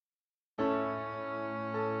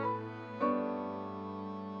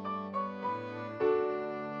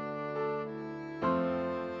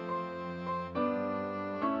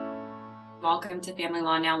Welcome to Family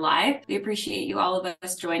Law Now Live. We appreciate you all of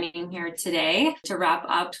us joining here today to wrap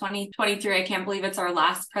up 2023. I can't believe it's our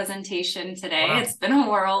last presentation today. Wow. It's been a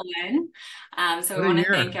whirlwind. So we What a want to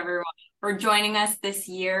year. thank everyone for joining us this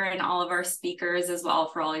year and all of our speakers as well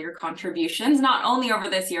for all your contributions, not only over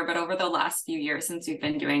this year, but over the last few years since we've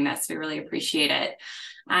been doing this. We really appreciate it.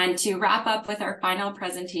 And to wrap up with our final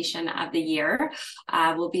presentation of the year,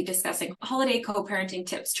 we'll be discussing holiday co-parenting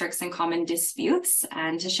tips, tricks, and common disputes.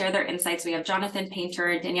 And to share their insights, we have Jonathan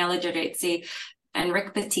Paynter, Daniela Di Rezze, and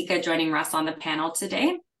Rick Peticca joining us on the panel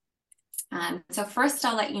today. So first,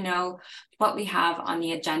 I'll let you know what we have on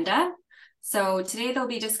the agenda. So today they'll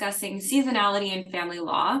be discussing seasonality and family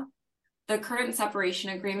law, the current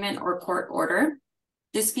separation agreement or court order,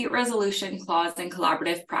 dispute resolution clause and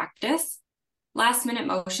collaborative practice, last-minute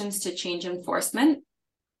motions to change enforcement,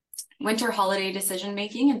 winter holiday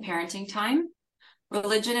decision-making and parenting time,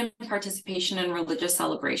 religion and participation in religious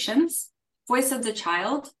celebrations, voice of the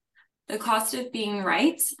child, the cost of being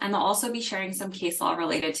right, and they'll also be sharing some case law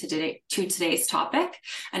related to today's topic.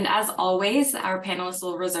 And as always, our panelists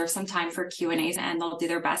will reserve some time for Q&As, and they'll do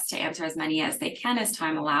their best to answer as many as they can as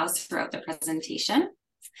time allows throughout the presentation.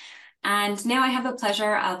 And now I have the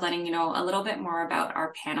pleasure of letting you know a little bit more about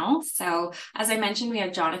our panel. So as I mentioned, we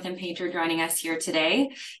have Jonathan Paynter joining us here today.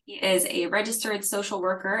 He is a registered social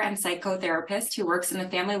worker and psychotherapist who works in the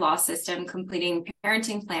family law system, completing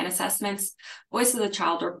parenting plan assessments, voice of the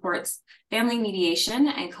child reports, family mediation,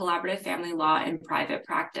 and collaborative family law in private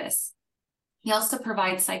practice. He also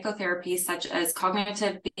provides psychotherapy such as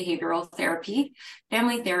cognitive behavioral therapy,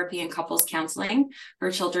 family therapy, and couples counseling for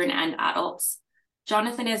children and adults.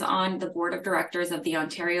 Jonathan is on the board of directors of the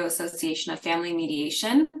Ontario Association of Family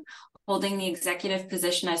Mediation, holding the executive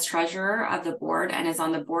position as treasurer of the board, and is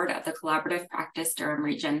on the board of the Collaborative Practice Durham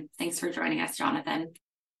region. Thanks for joining us, Jonathan.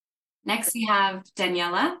 Next, we have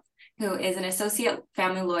Daniela, who is an associate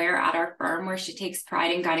family lawyer at our firm, where she takes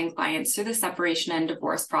pride in guiding clients through the separation and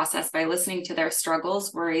divorce process by listening to their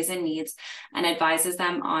struggles, worries, and needs, and advises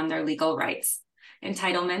them on their legal rights,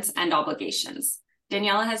 entitlements, and obligations.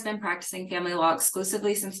 Daniela has been practicing family law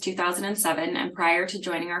exclusively since 2007, and prior to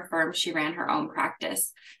joining our firm, she ran her own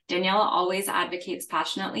practice. Daniela always advocates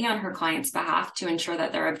passionately on her clients' behalf to ensure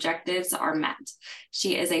that their objectives are met.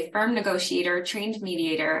 She is a firm negotiator, trained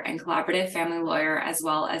mediator, and collaborative family lawyer, as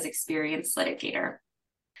well as experienced litigator.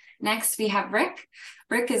 Next, we have Rick.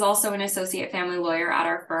 Rick is also an associate family lawyer at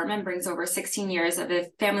our firm and brings over 16 years of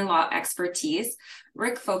family law expertise.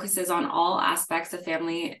 Rick focuses on all aspects of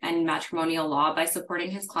family and matrimonial law by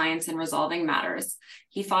supporting his clients in resolving matters.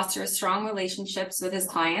 He fosters strong relationships with his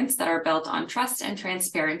clients that are built on trust and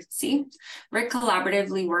transparency. Rick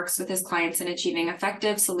collaboratively works with his clients in achieving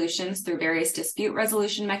effective solutions through various dispute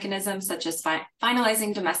resolution mechanisms, such as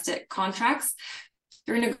finalizing domestic contracts,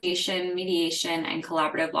 through negotiation, mediation, and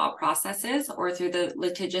collaborative law processes, or through the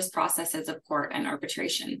litigious processes of court and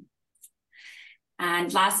arbitration.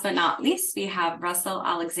 And last but not least, we have Russell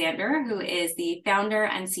Alexander, who is the founder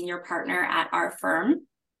and senior partner at our firm.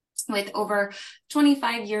 With over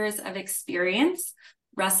 25 years of experience,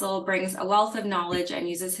 Russell brings a wealth of knowledge and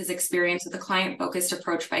uses his experience with a client-focused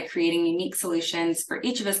approach by creating unique solutions for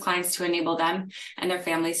each of his clients to enable them and their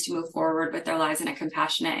families to move forward with their lives in a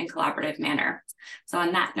compassionate and collaborative manner. So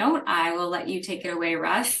on that note, I will let you take it away,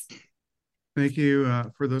 Russ. Thank you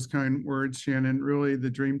for those kind words, Shannon. Really the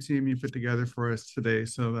dream team you put together for us today.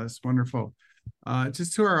 So that's wonderful.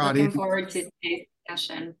 Just to our Looking audience. forward to today's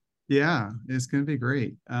discussion. Yeah, it's going to be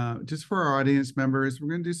great. Just for our audience members, we're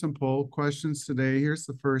going to do some poll questions today. Here's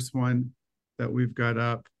the first one that we've got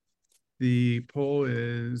up. The poll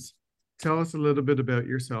is, tell us a little bit about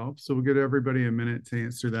yourself. So we'll give everybody a minute to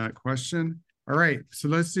answer that question. All right, so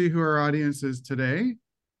let's see who our audience is today.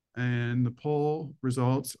 And the poll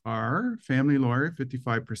results are family lawyer,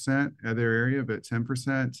 55%, other area, about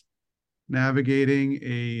 10%, navigating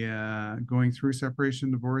going through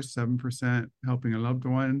separation, divorce, 7%, helping a loved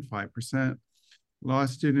one, 5%. Law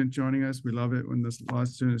student joining us. We love it when the law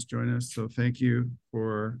students join us. So thank you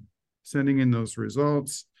for sending in those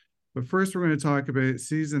results. But first, we're going to talk about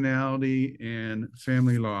seasonality and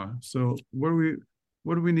family law. So what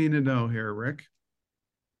do we need to know here, Rick?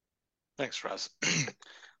 Thanks, Russ.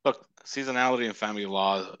 Look, seasonality and family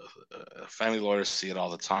law, family lawyers see it all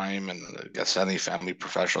the time, and I guess any family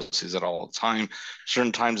professional sees it all the time.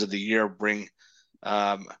 Certain times of the year bring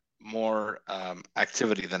more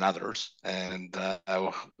activity than others, and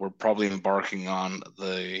we're probably embarking on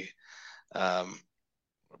the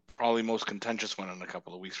probably most contentious one in a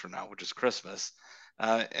couple of weeks from now, which is Christmas,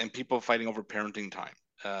 and people fighting over parenting time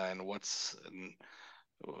and what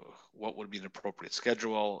would be an appropriate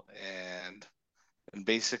schedule, and And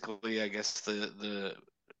basically, I guess the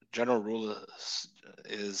general rule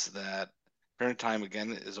is that parent time,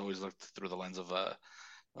 again, is always looked through the lens of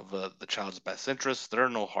the child's best interest. There are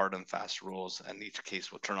no hard and fast rules, and each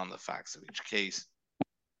case will turn on the facts of each case.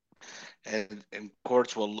 And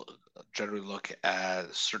courts will generally look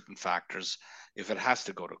at certain factors. If it has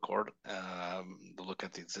to go to court, they'll look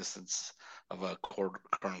at the existence of a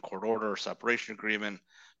current court order or separation agreement.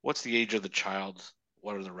 What's the age of the child?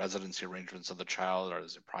 What are the residency arrangements of the child? Or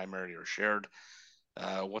is it primary or shared?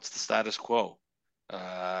 What's the status quo?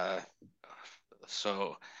 Uh,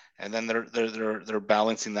 so, and then they're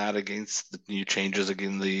balancing that against the new changes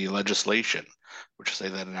in the legislation, which say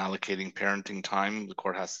that in allocating parenting time, the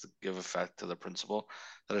court has to give effect to the principle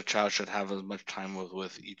that a child should have as much time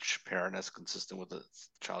with each parent as consistent with the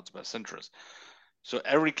child's best interest. So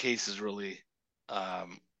every case is really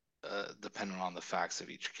dependent on the facts of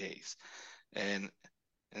each case, and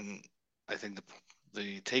I think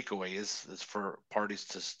the takeaway is for parties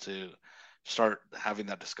to start having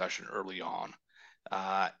that discussion early on,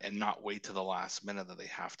 and not wait to the last minute that they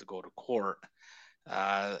have to go to court,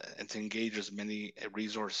 and to engage as many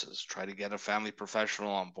resources. Try to get a family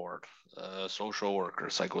professional on board, a social worker,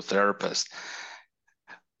 psychotherapist.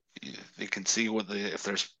 They can see if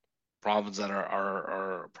there's problems that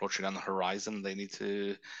are approaching on the horizon, they need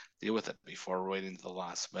to deal with it before waiting to the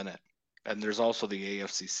last minute. And there's also the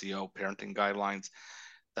AFCCO parenting guidelines.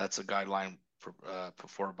 That's a guideline put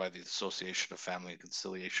forward by the Association of Family and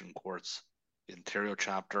Conciliation Courts Ontario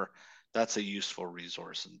chapter. That's a useful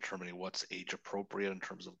resource in determining what's age appropriate in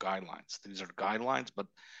terms of guidelines. These are guidelines, but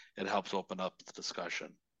it helps open up the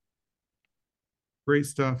discussion. Great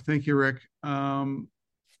stuff. Thank you, Rick.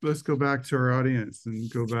 Let's go back to our audience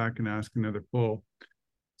and go back and ask another poll.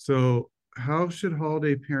 So how should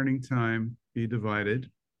holiday parenting time be divided?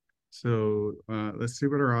 So let's see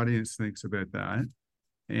what our audience thinks about that.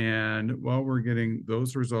 And while we're getting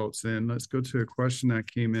those results in, let's go to a question that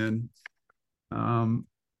came in. And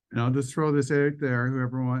I'll just throw this out there,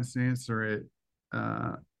 whoever wants to answer it.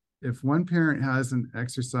 If one parent hasn't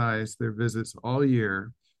exercised their visits all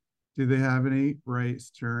year, do they have any rights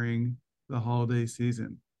during the holiday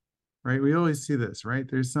season? Right? We always see this, right?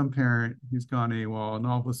 There's some parent who's gone AWOL, and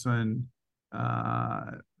all of a sudden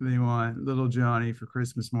they want little Johnny for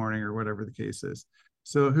Christmas morning or whatever the case is.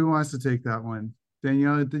 So who wants to take that one?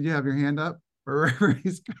 Daniela, did you have your hand up? Or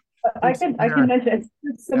I can mention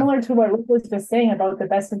it's similar to what Rick was just saying about the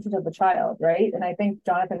best interest of the child, right? And I think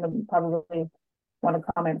Jonathan would probably want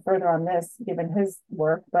to comment further on this given his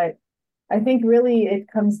work, but I think really it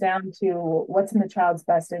comes down to what's in the child's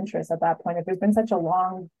best interest at that point. If there's been such a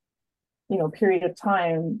long, period of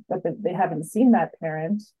time that they haven't seen that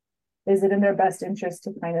parent, is it in their best interest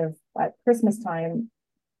to kind of at Christmas time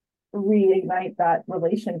reignite that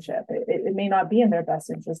relationship? It may not be in their best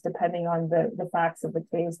interest depending on the facts of the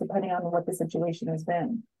case, depending on what the situation has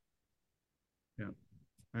been. Yeah,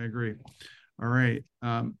 I agree. All right.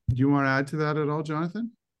 Do you want to add to that at all,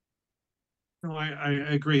 Jonathan? No, I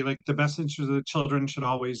agree. Like the best interest of the children should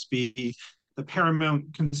always be the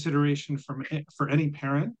paramount consideration for any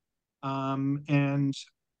parent.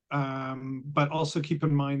 But also keep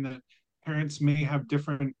in mind that parents may have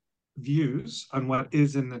different views on what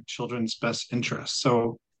is in the children's best interest.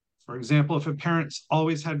 So, for example, if a parent's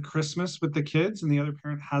always had Christmas with the kids and the other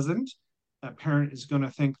parent hasn't, that parent is going to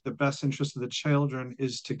think the best interest of the children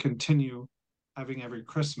is to continue having every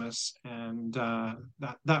Christmas, and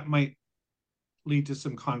that might lead to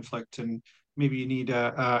some conflict, and maybe you need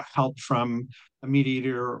help from a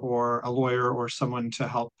mediator or a lawyer or someone to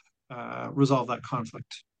help resolve that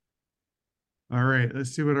conflict. All right,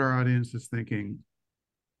 let's see what our audience is thinking.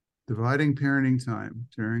 Dividing parenting time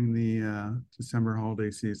during the December holiday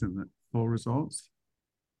season. The full results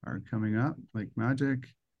are coming up like magic.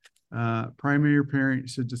 Primary parent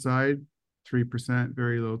should decide, 3%,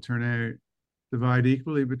 very low turnout. Divide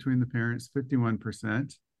equally between the parents,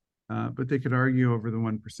 51%. But they could argue over the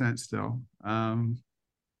 1% still.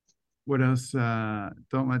 What else?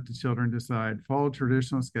 Don't let the children decide. Follow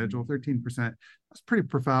traditional schedule, 13%. That's a pretty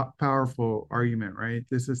powerful argument, right?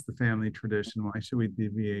 This is the family tradition. Why should we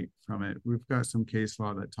deviate from it? We've got some case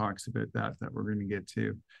law that talks about that we're going to get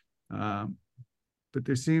to. But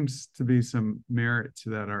there seems to be some merit to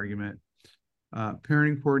that argument.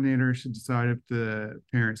 Parenting coordinator should decide if the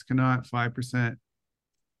parents cannot, 5%.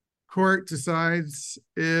 Court decides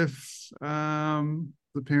if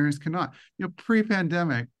the parents cannot.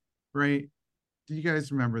 Pre-pandemic, right? Do you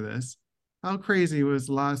guys remember this? How crazy was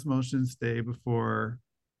the last motions day before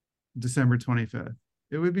December 25th?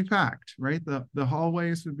 It would be packed, right? The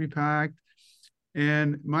hallways would be packed.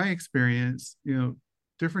 And my experience,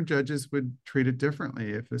 different judges would treat it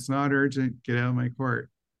differently. If it's not urgent, get out of my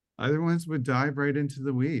court. Other ones would dive right into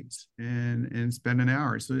the weeds and spend an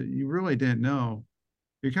hour. So you really didn't know.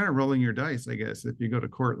 You're kind of rolling your dice, I guess, if you go to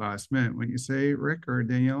court last minute. When you say, Rick or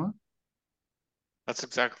Daniela? That's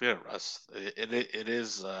exactly it, Russ. It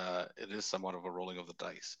is somewhat of a rolling of the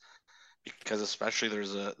dice, because especially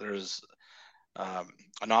there's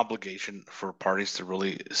an obligation for parties to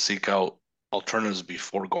really seek out alternatives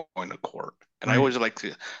before going to court. And right. I always like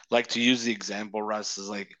to use the example, Russ, is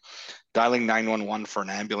like dialing 911 for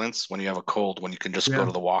an ambulance when you have a cold, when you can just go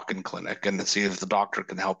to the walk-in clinic and see if the doctor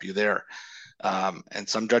can help you there. And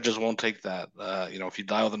some judges won't take that. If you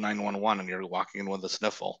dial the 911 and you're walking in with a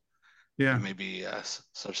sniffle, you may be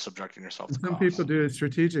subjecting yourself to some costs. People do it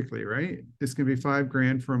strategically, right? It's going to be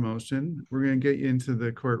 $5,000 for a motion. We're going to get you into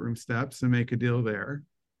the courtroom steps and make a deal there.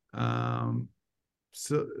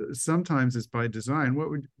 So sometimes it's by design.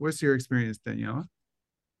 What's your experience, Daniela?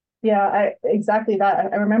 Yeah, exactly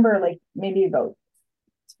that. I remember like maybe about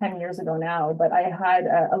 10 years ago now, but I had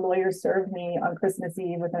a lawyer serve me on Christmas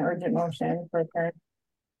Eve with an urgent motion for a parent.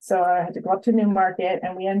 So I had to go up to Newmarket,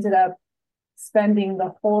 and we ended up spending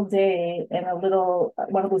the whole day in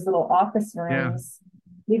one of those little office rooms,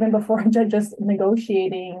 even before a judge, just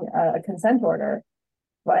negotiating a consent order.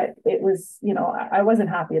 But it was, I wasn't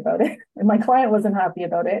happy about it, and my client wasn't happy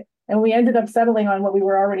about it. And we ended up settling on what we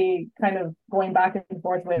were already kind of going back and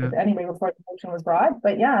forth with anyway before the motion was brought.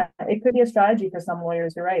 But yeah, it could be a strategy for some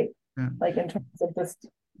lawyers. You're right. Yeah. Like in terms of just.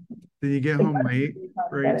 Then you get home late,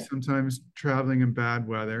 right? Sometimes traveling in bad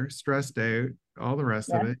weather, stressed out, all the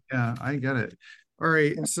rest of it. Yeah, I get it. All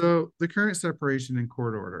right. Yeah. So the current separation in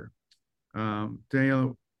court order.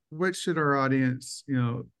 Daniela, what should our audience,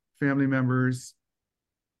 family members,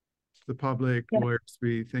 the public, lawyers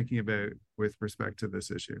be thinking about with respect to this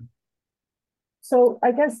issue? So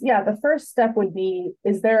I guess, the first step would be,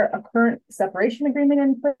 is there a current separation agreement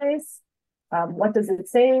in place? What does it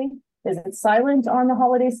say? Is it silent on the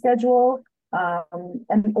holiday schedule?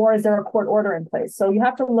 Or is there a court order in place? So you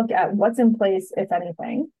have to look at what's in place, if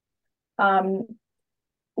anything.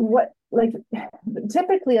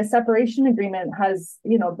 Typically a separation agreement has,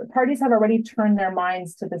 the parties have already turned their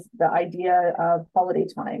minds to the idea of holiday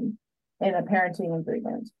time in a parenting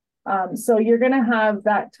agreement. So you're going to have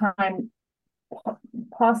that time,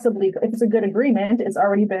 possibly, if it's a good agreement, it's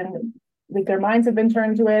already been, their minds have been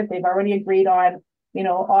turned to it. They've already agreed on,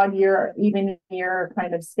 odd year, even year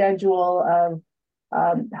kind of schedule of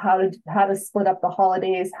how to split up the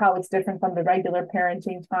holidays, how it's different from the regular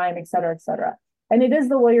parenting time, et cetera, et cetera. And it is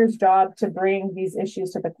the lawyer's job to bring these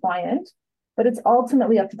issues to the client, but it's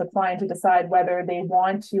ultimately up to the client to decide whether they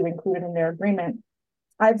want to include it in their agreement.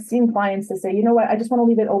 I've seen clients that say, you know what, I just want to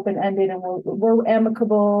leave it open-ended and we're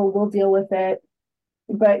amicable, we'll deal with it.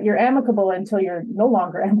 But you're amicable until you're no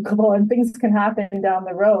longer amicable, and things can happen down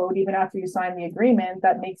the road, even after you sign the agreement,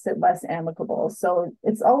 that makes it less amicable. So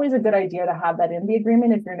it's always a good idea to have that in the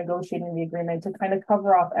agreement if you're negotiating the agreement, to kind of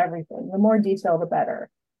cover off everything. The more detail, the better.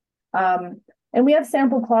 And we have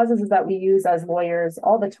sample clauses that we use as lawyers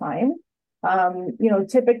all the time.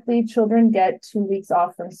 Typically children get 2 weeks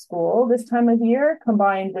off from school this time of year,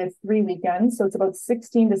 combined with 3 weekends. So it's about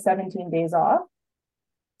 16 to 17 days off.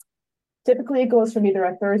 Typically, it goes from either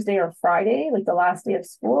a Thursday or Friday, like the last day of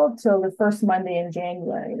school, till the first Monday in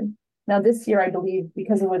January. Now, this year, I believe,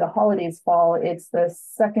 because of where the holidays fall, it's the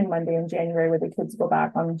second Monday in January where the kids go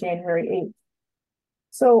back on January 8th.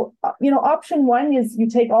 So, option one is you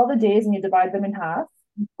take all the days and you divide them in half.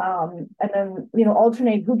 And then,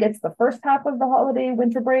 alternate who gets the first half of the holiday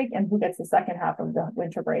winter break and who gets the second half of the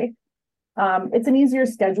winter break. It's an easier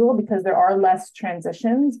schedule because there are less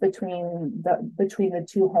transitions between the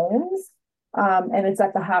two homes, and it's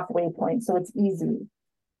at the halfway point, so it's easy.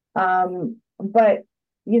 But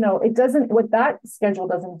it doesn't. What that schedule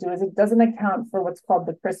doesn't do is it doesn't account for what's called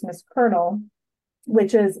the Christmas kernel,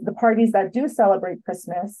 which is the parties that do celebrate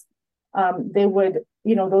Christmas. They would,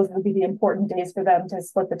 those would be the important days for them to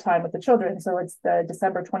split the time with the children. So it's the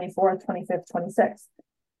December 24th, 25th, 26th.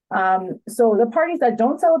 So the parties that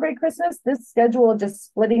don't celebrate Christmas, this schedule of just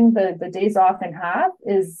splitting the days off in half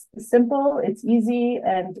is simple, it's easy,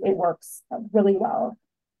 and it works really well.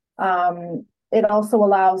 It also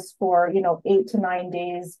allows for, 8 to 9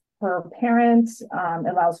 days per parent,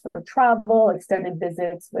 allows for travel, extended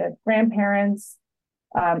visits with grandparents,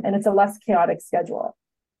 and it's a less chaotic schedule.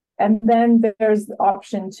 And then there's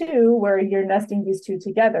option two, where you're nesting these two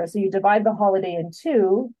together. So you divide the holiday in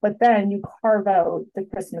two, but then you carve out the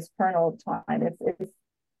Christmas kernel time if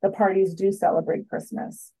the parties do celebrate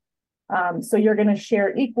Christmas. So you're going to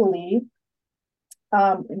share equally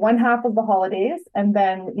one half of the holidays, and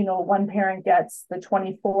then, one parent gets the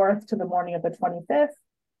 24th to the morning of the 25th.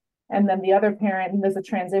 And then the other parent, there's a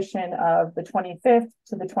transition of the 25th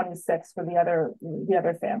to the 26th for the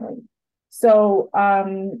other family. So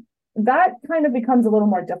that kind of becomes a little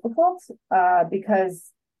more difficult because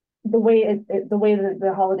the way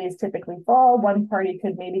the holidays typically fall, one party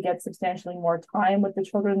could maybe get substantially more time with the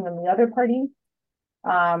children than the other party.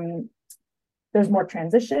 There's more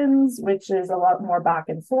transitions, which is a lot more back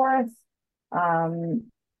and forth.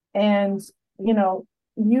 And,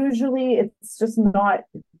 usually it's just not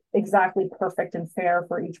exactly perfect and fair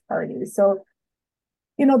for each party. So,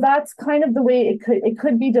 that's kind of the way it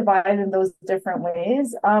could be divided in those different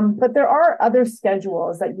ways. But there are other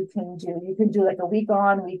schedules that you can do. You can do like a week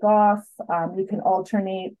on, week off. You can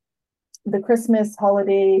alternate the Christmas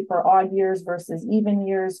holiday for odd years versus even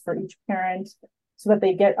years for each parent, so that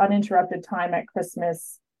they get uninterrupted time at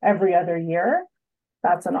Christmas every other year.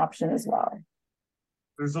 That's an option as well.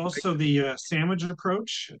 There's also the sandwich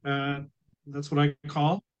approach. That's what I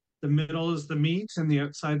call. The middle is the meat and the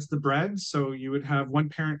outside's the bread. So you would have one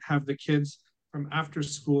parent have the kids from after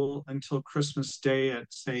school until Christmas Day at,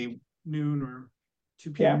 say, noon or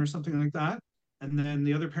 2 p.m. or something like that. And then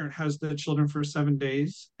the other parent has the children for 7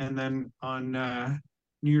 days. And then on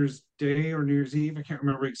New Year's Day or New Year's Eve, I can't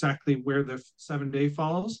remember exactly where the 7-day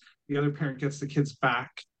falls, the other parent gets the kids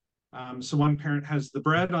back. So one parent has the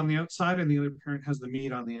bread on the outside and the other parent has the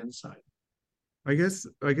meat on the inside. I guess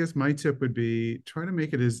my tip would be try to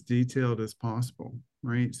make it as detailed as possible,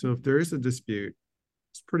 right? So if there is a dispute,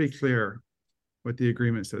 it's pretty clear what the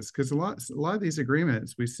agreement says, because a lot of these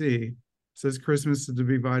agreements we see says Christmas is to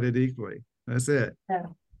be divided equally. That's it. Yeah.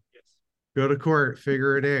 Go to court,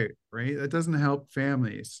 figure it out, right? That doesn't help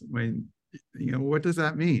families. When, what does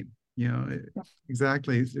that mean?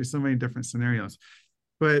 Exactly. There's so many different scenarios.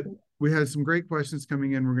 But we had some great questions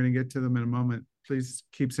coming in. We're going to get to them in a moment. Please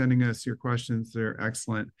keep sending us your questions. They're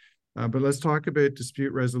excellent. But let's talk about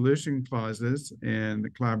dispute resolution clauses and the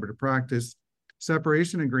collaborative practice.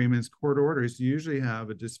 Separation agreements, court orders usually have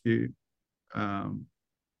a dispute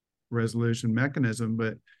resolution mechanism,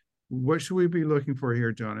 but what should we be looking for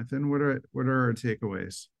here, Jonathan? What are our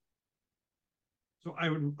takeaways? So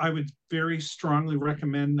I would very strongly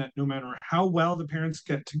recommend that no matter how well the parents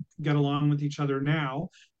get along with each other now,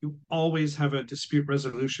 you always have a dispute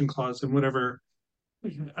resolution clause in whatever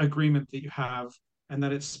agreement that you have, and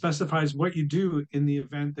that it specifies what you do in the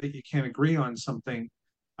event that you can't agree on something.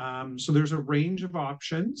 So there's a range of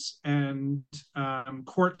options, and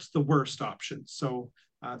court's the worst option. So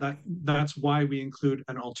that's why we include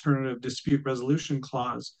an alternative dispute resolution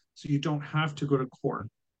clause, so you don't have to go to court.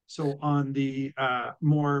 So on the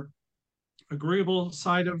more agreeable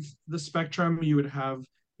side of the spectrum, you would have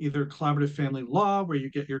either collaborative family law, where you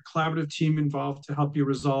get your collaborative team involved to help you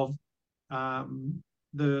resolve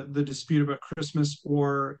the dispute about Christmas,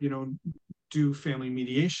 or do family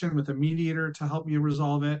mediation with a mediator to help you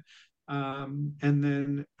resolve it. And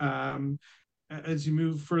then as you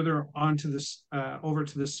move further onto this, over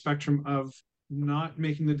to the spectrum of not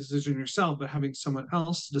making the decision yourself, but having someone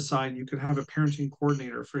else decide, you could have a parenting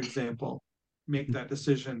coordinator, for example, make that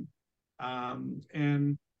decision.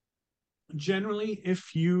 And generally,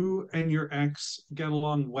 if you and your ex get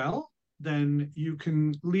along well, then you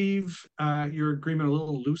can leave your agreement a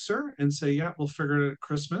little looser and say, yeah, we'll figure it at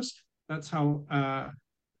Christmas. That's how a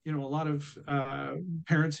lot of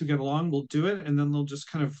parents who get along will do it, and then they'll just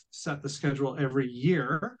kind of set the schedule every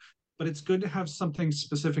year. But it's good to have something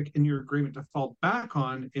specific in your agreement to fall back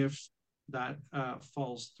on if that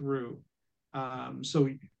falls through. So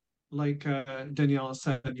like Daniela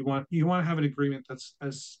said, you want to have an agreement that's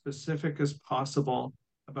as specific as possible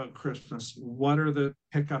about Christmas. What are the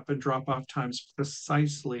pickup and drop off times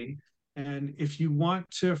precisely? And if you want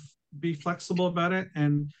to be flexible about it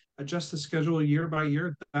and adjust the schedule year by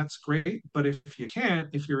year, that's great. But if you can't,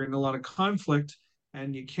 if you're in a lot of conflict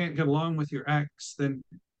and you can't get along with your ex, then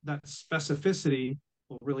that specificity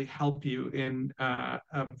will really help you in a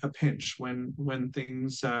pinch when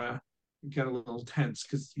things get a little tense,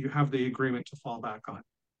 because you have the agreement to fall back on.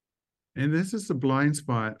 And this is a blind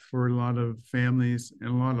spot for a lot of families and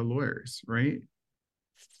a lot of lawyers, right?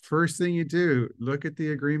 First thing you do, look at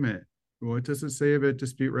the agreement. What does it say about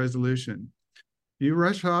dispute resolution? You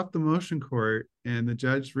rush off the motion court and the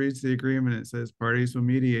judge reads the agreement. It says parties will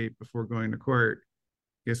mediate before going to court.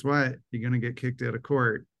 Guess what? You're going to get kicked out of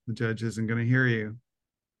court. The judge isn't going to hear you,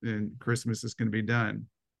 and Christmas is going to be done.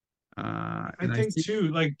 I think too,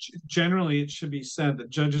 like generally it should be said that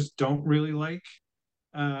judges don't really like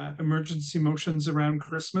emergency motions around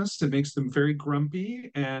Christmas. It makes them very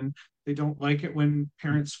grumpy, and they don't like it when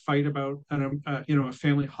parents fight about a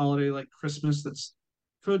family holiday like Christmas that's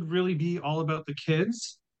could really be all about the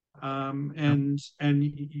kids. And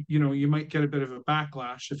you might get a bit of a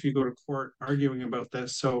backlash if you go to court arguing about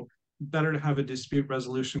this. So better to have a dispute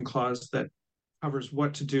resolution clause that covers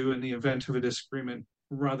what to do in the event of a disagreement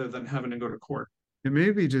rather than having to go to court. It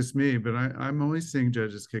may be just me, but I'm only seeing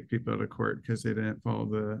judges kick people out of court because they didn't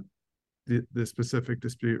follow the specific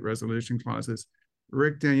dispute resolution clauses.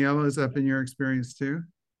 Rick, Daniela, is that been your experience too?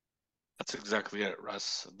 That's exactly it,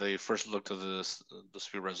 Russ. They first look to the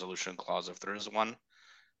dispute resolution clause if there is one,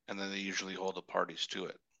 and then they usually hold the parties to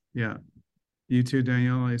it. Yeah. You too,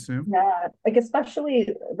 Danielle, I assume? Yeah, like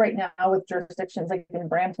especially right now with jurisdictions like in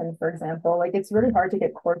Brampton, for example, like it's really hard to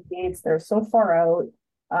get court dates. They're so far out.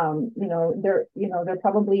 They're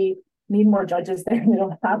probably need more judges there. They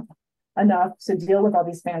don't have enough to deal with all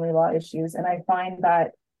these family law issues. And I find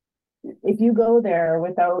that if you go there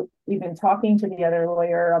without even talking to the other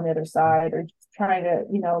lawyer on the other side or just trying to,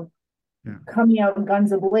 coming out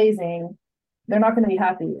guns a-blazing, they're not going to be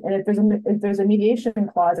happy. And if there's a mediation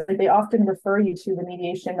clause, like they often refer you to the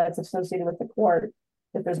mediation that's associated with the court.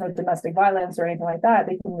 If there's no domestic violence or anything like that,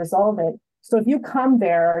 they can resolve it. So if you come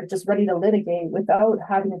there just ready to litigate without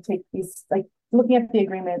having to take these, like looking at the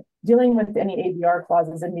agreement, dealing with any ADR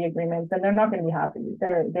clauses in the agreement, then they're not going to be happy.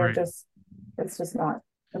 They're right. It's just not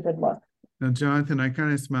a good look. Now, Jonathan, I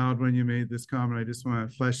kind of smiled when you made this comment. I just want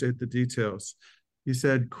to flesh out the details. You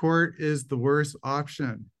said court is the worst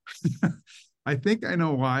option. I think I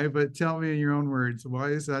know why, but tell me in your own words, why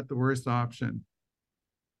is that the worst option?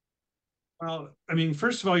 Well, I mean,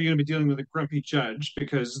 first of all, you're going to be dealing with a grumpy judge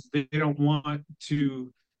because they don't want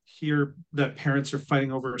to hear that parents are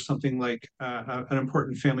fighting over something like an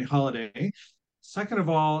important family holiday. Second of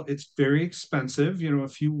all, it's very expensive.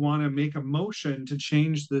 If you want to make a motion to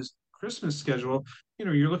change this Christmas schedule,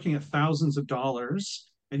 you're looking at thousands of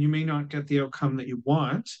dollars and you may not get the outcome that you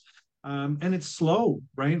want. And it's slow,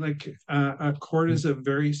 right? Like a court is a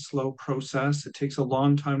very slow process. It takes a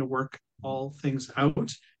long time to work all things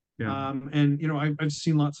out. Yeah. I've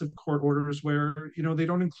seen lots of court orders where, they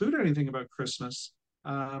don't include anything about Christmas.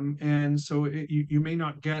 And so you may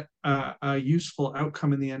not get a useful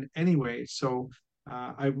outcome in the end anyway. So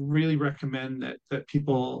I really recommend that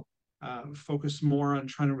people focus more on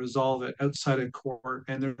trying to resolve it outside of court.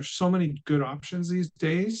 And there's so many good options these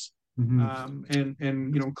days.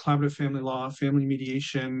 Mm-hmm. Collaborative family law, family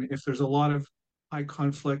mediation. If there's a lot of high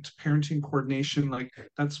conflict parenting coordination, like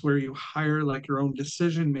that's where you hire like your own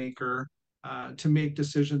decision maker to make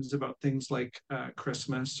decisions about things like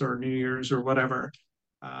Christmas or New Year's or whatever.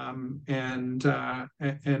 And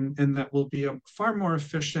that will be a far more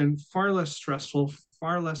efficient, far less stressful,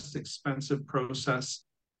 far less expensive process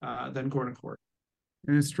than going to court.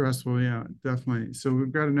 And it's stressful, yeah, definitely. So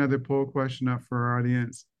we've got another poll question up for our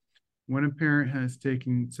audience. When a parent has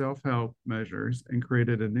taken self-help measures and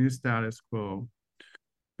created a new status quo,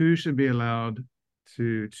 who should be allowed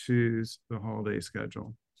to choose the holiday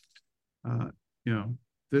schedule?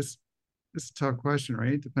 This is a tough question,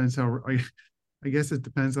 right? Depends how, I guess it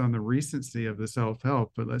depends on the recency of the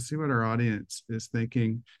self-help, but let's see what our audience is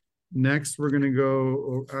thinking. Next, we're going to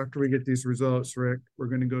go, after we get these results, Rick, we're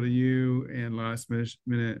going to go to you and last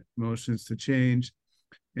minute motions to change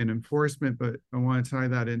and enforcement, but I want to tie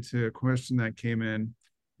that into a question that came in.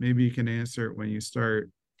 Maybe you can answer it when you start.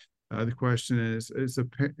 The question is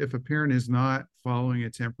if a parent is not following a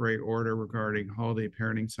temporary order regarding holiday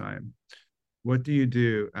parenting time, what do you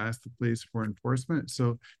do? Ask the police for enforcement.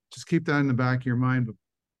 So just keep that in the back of your mind. But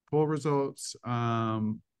poll results,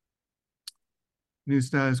 new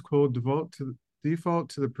status quo, default to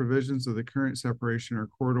the provisions of the current separation or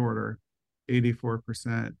court order,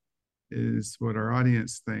 84% is what our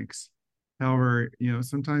audience thinks. However,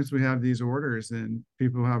 sometimes we have these orders and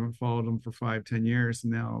people haven't followed them for 5-10 years,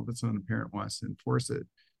 and now all of a sudden a parent wants to enforce it.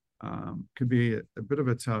 Could be a bit of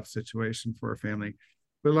a tough situation for a family.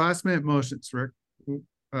 But last minute motions, Rick,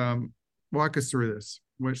 walk us through this.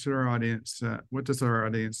 What does our audience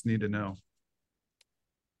need to know?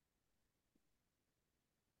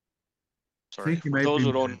 Sorry, for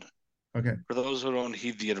those who don't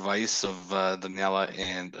heed the advice of Daniela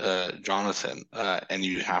and Jonathan, and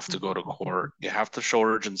you have to go to court, you have to show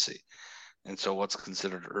urgency. And so what's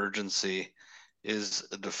considered urgency is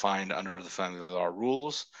defined under the family law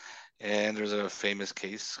rules. And there's a famous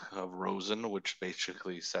case of Rosen, which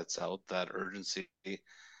basically sets out that urgency is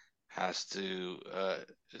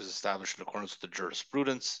established in accordance with the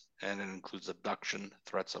jurisprudence, and it includes abduction,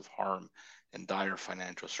 threats of harm, and dire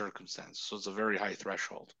financial circumstances. So it's a very high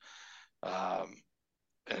threshold.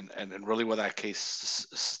 and really what that case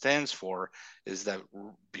stands for is that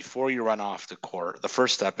before you run off to court, the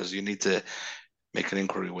first step is you need to make an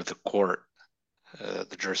inquiry with the court,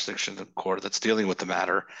 the jurisdiction of the court that's dealing with the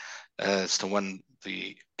matter, as to when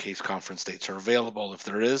the case conference dates are available. If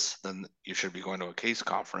there is, then you should be going to a case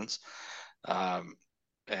conference.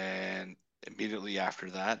 And immediately after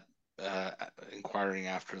that, inquiring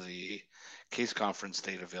after the case conference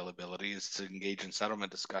date availability is to engage in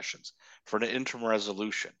settlement discussions for an interim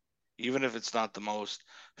resolution, even if it's not the most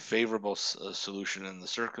favorable solution in the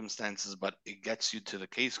circumstances, but it gets you to the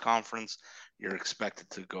case conference. You're expected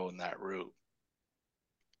to go in that route.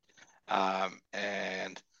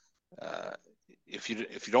 If you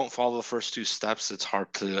don't follow the first two steps, it's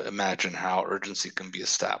hard to imagine how urgency can be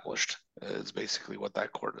established. It's basically what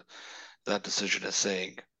that decision is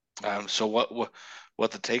saying. So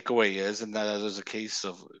what the takeaway is, and that is a case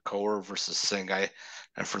of Coer versus Singh.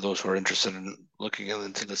 And for those who are interested in looking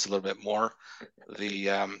into this a little bit more,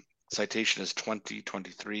 the citation is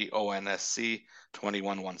 2023 ONSC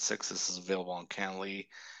 2116. This is available on CanLII.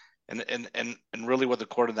 And really what the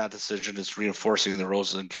court in that decision is reinforcing the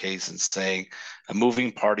Rosen case and saying a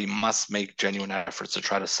moving party must make genuine efforts to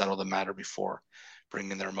try to settle the matter before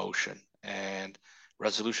bringing their motion. And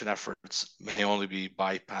resolution efforts may only be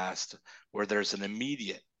bypassed where there's an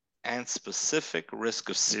immediate and specific risk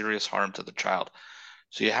of serious harm to the child.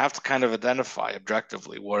 So you have to kind of identify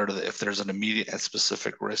objectively if there's an immediate and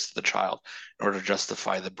specific risk to the child in order to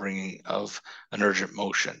justify the bringing of an urgent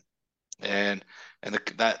motion. And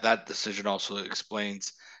that decision also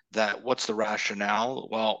explains that what's the rationale?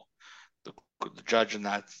 Well, the judge in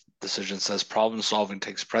that decision says problem solving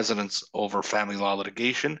takes precedence over family law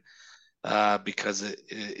litigation because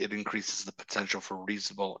it increases the potential for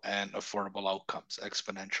reasonable and affordable outcomes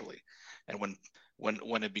exponentially. And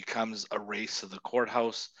when it becomes a race to the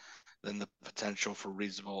courthouse, then the potential for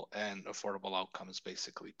reasonable and affordable outcomes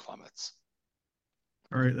basically plummets.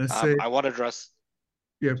 All right, let's say I want to address.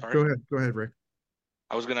 Yeah, sorry? Go ahead, Rick.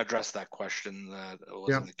 I was going to address that question that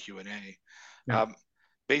was in the Q&A. Yeah.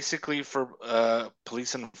 Basically, for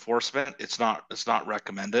police enforcement, it's not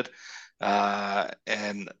recommended,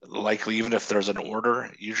 and likely even if there's an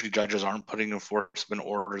order, usually judges aren't putting enforcement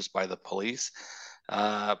orders by the police.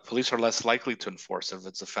 Police are less likely to enforce. If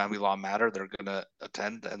it's a family law matter, they're going to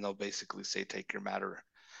attend and they'll basically say, take your matter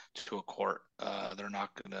to a court. They're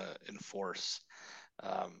not going to enforce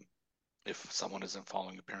if someone isn't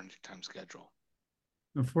following a parenting time schedule.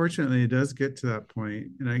 Unfortunately, it does get to that point,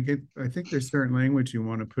 and I think there's certain language you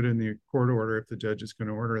want to put in the court order if the judge is going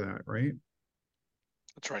to order that, right?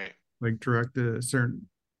 That's right. Like direct a certain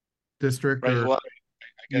district, right? Or well,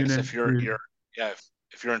 I guess unit if you're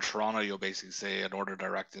if you're in Toronto, you'll basically say an order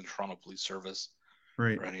directing the Toronto Police Service,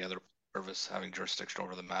 right, or any other service having jurisdiction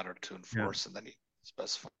over the matter to enforce, and then you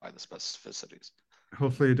specify the specificities.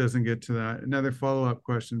 Hopefully it doesn't get to that. Another follow-up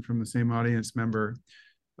question from the same audience member.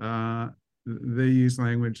 They use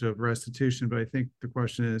language of restitution, but I think the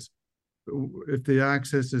question is, if the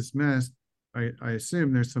access is missed, I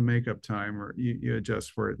assume there's some makeup time, or you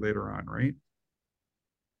adjust for it later on, right?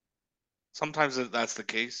 Sometimes that's the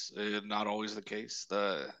case, not always the case.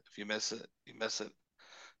 If you miss it, you miss it.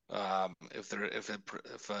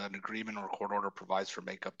 If an agreement or court order provides for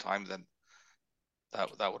makeup time, then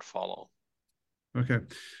that would follow. Okay,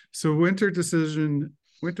 so winter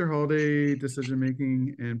holiday decision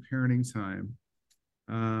making and parenting time.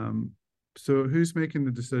 So who's making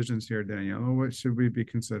the decisions here, Daniela? What should we be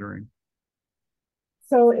considering?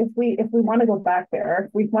 So if we want to go back there,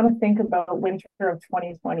 we want to think about winter of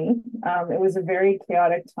 2020. It was a very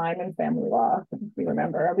chaotic time in family law, if we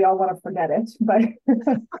remember. We all want to forget it, but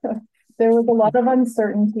there was a lot of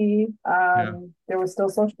uncertainty. There was still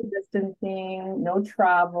social distancing, no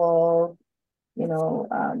travel,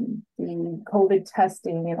 the COVID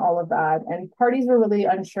testing and all of that. And parties were really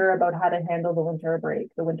unsure about how to handle the winter break,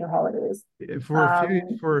 the winter holidays.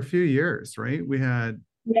 For a few years, right? We had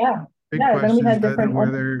big questions then we had different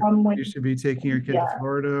whether you should be taking your kid to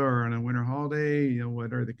Florida or on a winter holiday.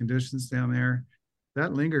 What are the conditions down there?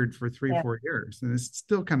 That lingered for 3-4 years, and it's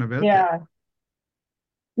still kind of out there.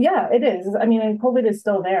 Yeah, it is. I mean, COVID is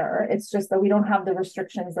still there. It's just that we don't have the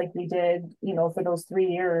restrictions like we did, for those 3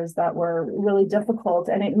 years that were really difficult.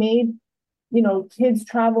 And it made, kids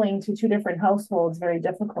traveling to 2 different households very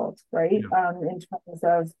difficult, right? In terms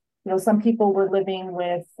of, some people were living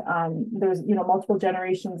with, there's, multiple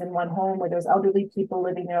generations in one home where there's elderly people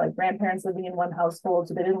living there, like grandparents living in one household,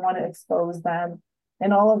 so they didn't want to expose them,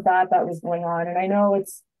 and all of that was going on. And I know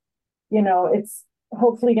it's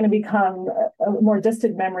hopefully going to become a more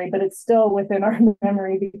distant memory, but it's still within our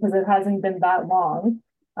memory because it hasn't been that long.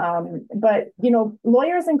 But,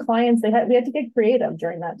 lawyers and clients, we had to get creative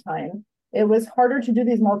during that time. It was harder to do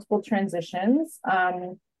these multiple transitions.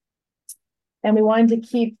 And we wanted to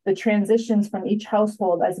keep the transitions from each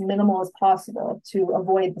household as minimal as possible to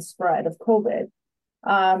avoid the spread of COVID.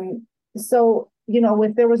 So,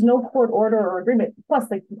 if there was no court order or agreement, plus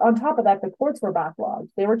on top of that, the courts were backlogged.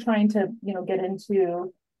 They were trying to, get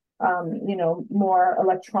into, more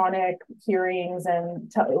electronic hearings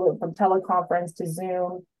and from teleconference to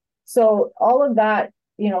Zoom. So all of that,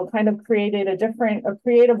 kind of created a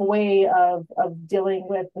creative way of dealing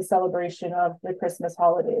with the celebration of the Christmas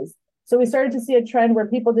holidays. So we started to see a trend where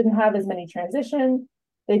people didn't have as many transitions.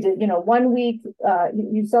 They did, 1 week,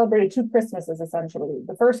 you celebrated 2 Christmases, essentially.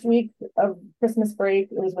 The first week of Christmas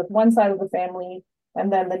break, it was with one side of the family.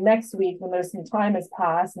 And then the next week, when there's some time has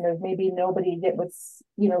passed and there's maybe nobody yet with,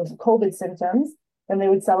 COVID symptoms, then they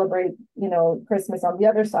would celebrate, Christmas on the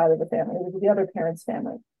other side of the family, with the other parent's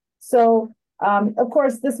family. So, of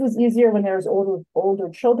course, this was easier when there was older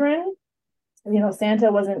children.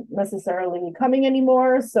 Santa wasn't necessarily coming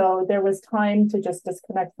anymore. So there was time to just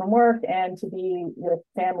disconnect from work and to be with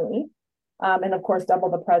family. And of course,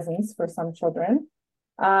 double the presents for some children.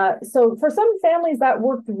 So for some families that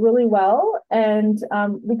worked really well. And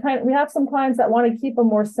we have some clients that want to keep a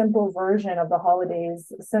more simple version of the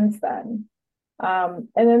holidays since then. And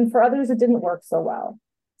then for others, it didn't work so well.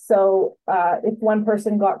 So if one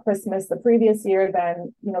person got Christmas the previous year,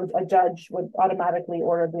 then, a judge would automatically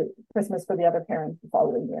order the Christmas for the other parent the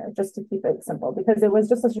following year, just to keep it simple, because it was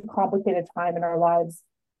just such a complicated time in our lives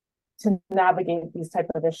to navigate these type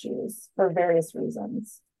of issues for various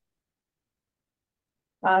reasons.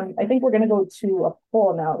 I think we're going to go to a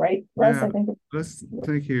poll now, right, Russ? Yeah, I think.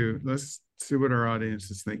 Thank you. Let's see what our audience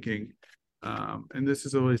is thinking. And this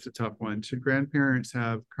is always a tough one. Should grandparents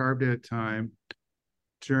have carved out time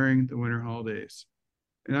during the winter holidays?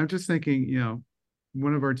 And I'm just thinking,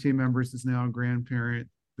 one of our team members is now a grandparent.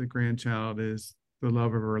 The grandchild is the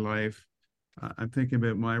love of her life. I'm thinking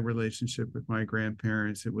about my relationship with my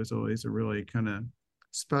grandparents. It was always a really kind of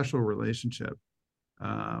special relationship.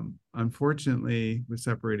 Unfortunately, with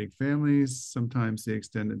separating families, sometimes the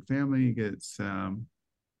extended family gets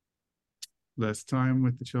less time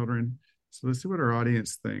with the children. So let's see what our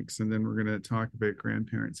audience thinks. And then we're going to talk about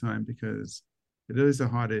grandparent time, because it is a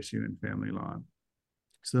hot issue in family law.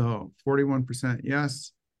 So 41%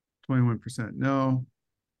 yes, 21% no.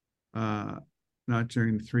 Not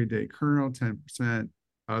during the 3-day kernel, 10%,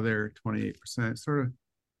 other 28%, sort of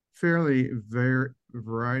fairly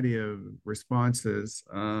variety of responses.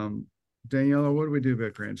 Daniela, what do we do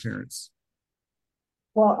about grandparents?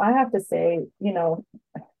 Well, I have to say,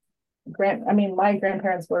 my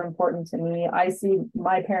grandparents were important to me. I see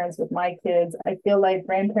my parents with my kids. I feel like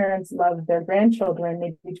grandparents love their grandchildren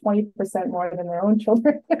maybe 20% more than their own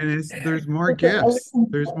children. And there's more gifts.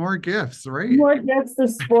 There's more gifts, right? More gifts. They're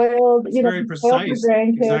spoiled. It's very precise.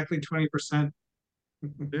 Exactly 20%.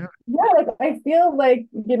 Yeah. Yeah, I feel like,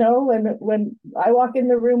 when I walk in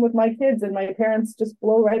the room with my kids and my parents just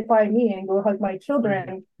blow right by me and go hug my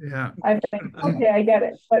children. Yeah. I think, okay, I get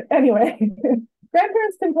it. But anyway.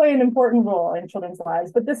 Grandparents can play an important role in children's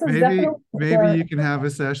lives, but this is maybe you can have a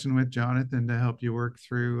session with Jonathan to help you work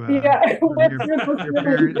through your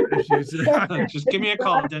parent issues. Just give me a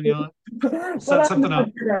call, Daniela. Set something up.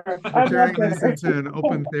 I'm turning this into an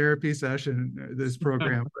open therapy session, this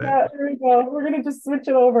program. Yeah, there we go. We're going to just switch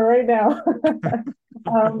it over right now.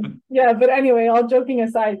 But anyway, all joking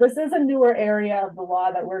aside, this is a newer area of the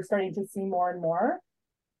law that we're starting to see more and more.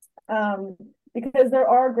 Because there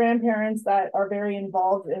are grandparents that are very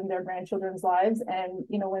involved in their grandchildren's lives. And,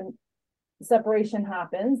 when separation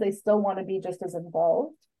happens, they still want to be just as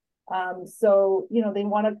involved. So, they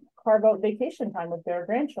want to carve out vacation time with their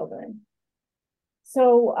grandchildren.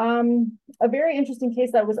 So a very interesting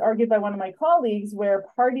case that was argued by one of my colleagues, where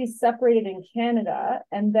parties separated in Canada,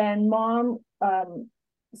 and then mom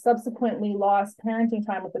subsequently lost parenting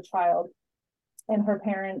time with the child, and her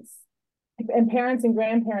parents and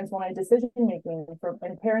grandparents wanted decision-making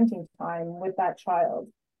and parenting time with that child.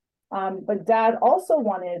 But dad also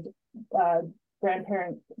wanted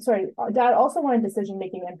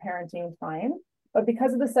decision-making and parenting time. But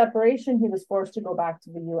because of the separation, he was forced to go back to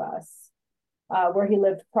the US, where he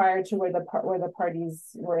lived prior to where the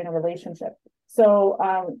parties were in a relationship. So,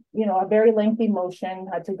 a very lengthy motion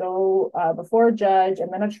had to go before a judge and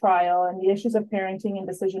then a trial, and the issues of parenting and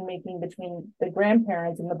decision-making between the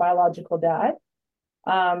grandparents and the biological dad.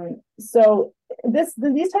 So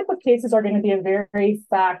these type of cases are going to be a very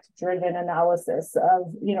fact-driven analysis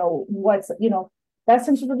of, best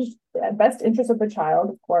interest of the child,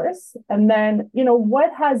 of course. And then,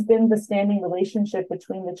 what has been the standing relationship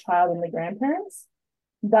between the child and the grandparents?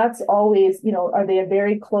 That's always, are they a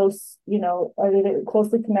very close, are they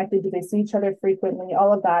closely connected? Do they see each other frequently?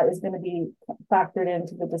 All of that is going to be factored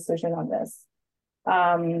into the decision on this.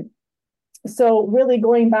 So really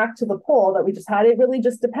going back to the poll that we just had, it really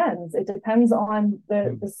just depends. It depends on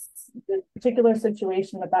the particular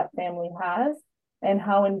situation that family has and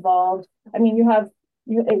how involved. I mean,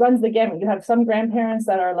 it runs the gamut. You have some grandparents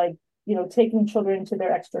that are like, taking children to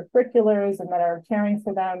their extracurriculars and that are caring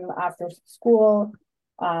for them after school.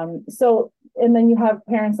 And then you have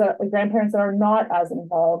grandparents that are not as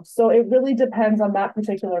involved. So it really depends on that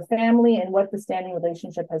particular family and what the standing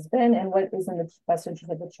relationship has been and what is in the best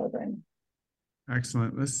interest of the children.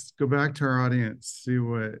 Excellent. Let's go back to our audience, see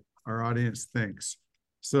what our audience thinks.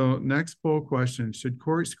 So next poll question, should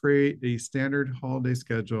courts create a standard holiday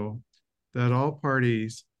schedule that all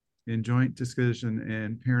parties in joint decision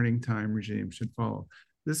and parenting time regime should follow?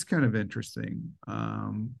 This is kind of interesting.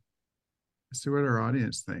 Let's see what our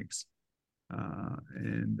audience thinks. That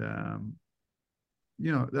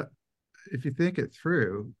if you think it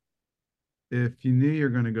through, if you knew you're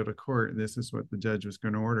going to go to court and this is what the judge was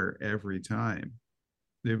going to order every time,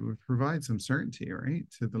 it would provide some certainty, right,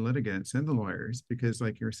 to the litigants and the lawyers, because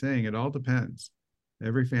like you're saying, it all depends.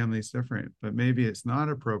 Every family is different, but maybe it's not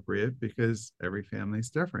appropriate because every family is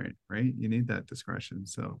different, right? You need that discretion.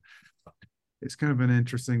 So it's kind of an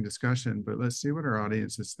interesting discussion, but let's see what our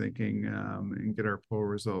audience is thinking and get our poll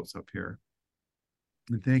results up here.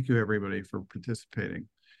 And thank you everybody for participating.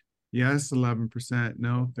 Yes, 11%,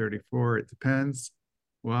 no, 34%, it depends.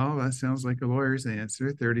 Well, that sounds like a lawyer's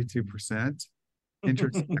answer, 32%.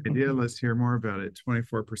 Interesting idea, let's hear more about it,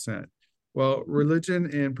 24%. Well, religion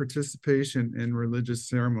and participation in religious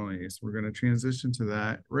ceremonies, we're going to transition to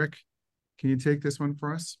that. Rick, can you take this one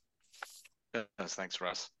for us? Yes, thanks,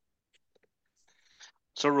 Russ.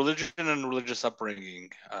 So religion and religious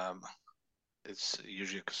upbringing, it's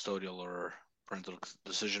usually a custodial or parental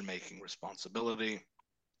decision-making responsibility.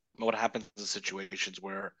 But what happens in situations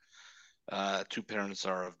where two parents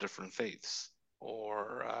are of different faiths,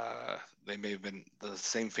 or they may have been the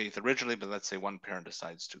same faith originally, but let's say one parent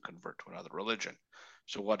decides to convert to another religion.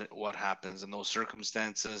 So what happens in those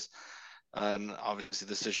circumstances? And obviously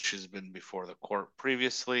this issue has been before the court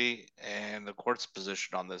previously, and the court's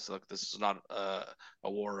position on this, look, this is not a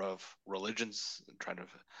war of religions trying to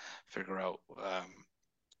figure out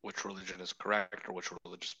which religion is correct or which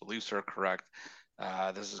religious beliefs are correct.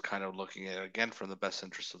 This is kind of looking at, again, from the best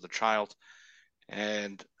interest of the child.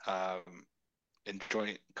 And in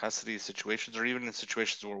joint custody situations, or even in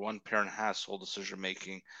situations where one parent has sole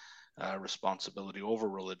decision-making responsibility over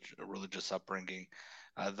religious upbringing,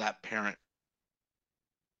 that parent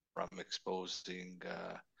from exposing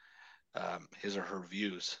his or her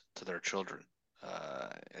views to their children.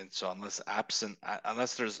 And so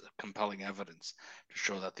unless there's compelling evidence to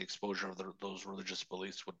show that the exposure of those religious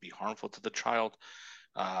beliefs would be harmful to the child,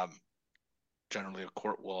 generally a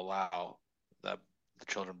court will allow that the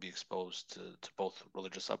children be exposed to both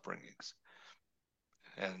religious upbringings.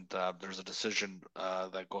 And there's a decision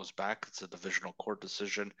that goes back. It's a divisional court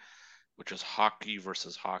decision, which is Hockey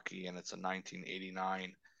versus Hockey, and it's a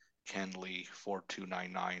 1989 Kenley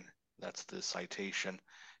 4299. That's the citation,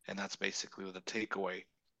 and that's basically the takeaway.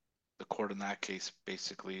 The court in that case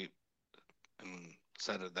basically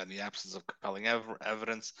said that in the absence of compelling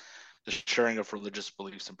evidence, the sharing of religious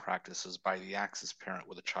beliefs and practices by the access parent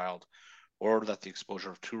with a child, or that the exposure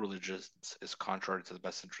of two religions is contrary to the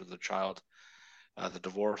best interest of the child, the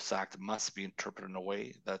Divorce Act must be interpreted in a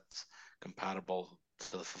way that's compatible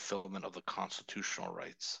to the fulfillment of the constitutional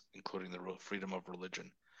rights, including the freedom of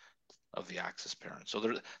religion of the access parent. So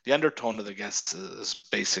the undertone of the guest is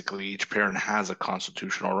basically each parent has a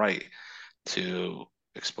constitutional right to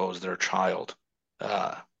expose their child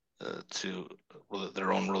to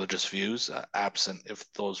their own religious views, absent if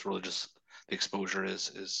the exposure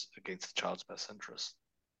is against the child's best interest.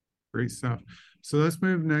 Great stuff. So let's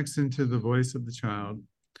move next into the voice of the child.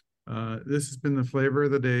 This has been the flavor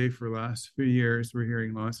of the day for the last few years. We're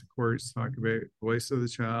hearing lots of courts talk about voice of the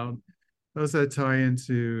child. How does that tie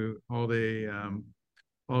into holiday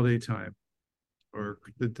time or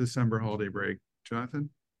the December holiday break? Jonathan?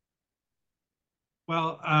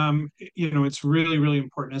 Well, it's really, really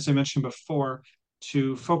important, as I mentioned before,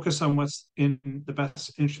 to focus on what's in the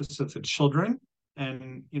best interest of the children.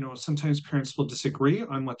 And, sometimes parents will disagree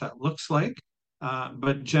on what that looks like.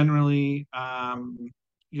 But generally,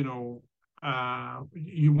 you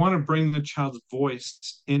want to bring the child's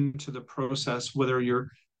voice into the process, whether you're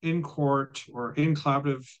in court or in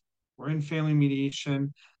collaborative or in family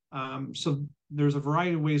mediation. So there's a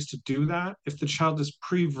variety of ways to do that. If the child is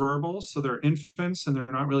pre-verbal, so they're infants and they're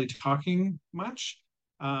not really talking much,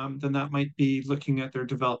 then that might be looking at their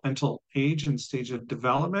developmental age and stage of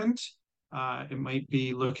development. It might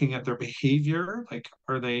be looking at their behavior, like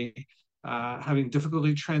are they having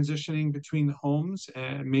difficulty transitioning between homes,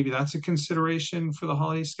 and maybe that's a consideration for the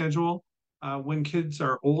holiday schedule. When kids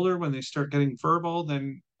are older, when they start getting verbal,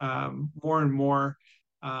 then more and more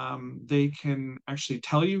they can actually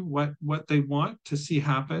tell you what they want to see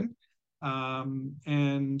happen.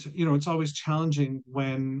 And it's always challenging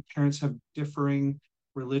when parents have differing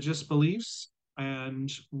religious beliefs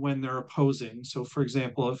and when they're opposing. So, for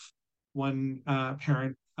example, if one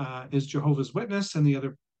parent is Jehovah's Witness and the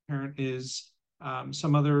other parent is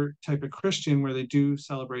some other type of Christian where they do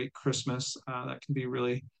celebrate Christmas, that can be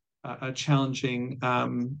really a challenging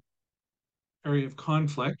area of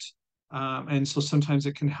conflict. And so sometimes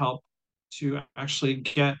it can help to actually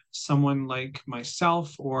get someone like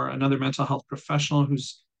myself or another mental health professional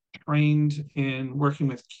who's trained in working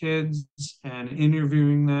with kids and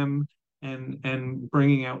interviewing them and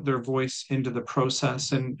bringing out their voice into the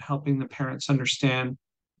process and helping the parents understand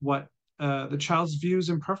what the child's views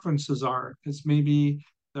and preferences are, because maybe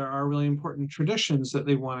there are really important traditions that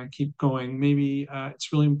they want to keep going. Maybe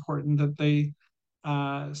it's really important that they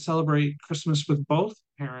celebrate Christmas with both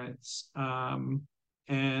parents,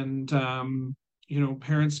 and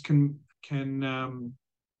parents can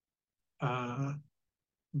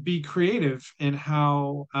be creative in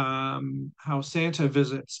how Santa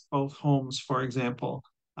visits both homes, for example,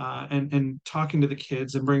 and talking to the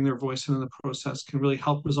kids and bring their voice into the process can really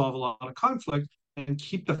help resolve a lot of conflict and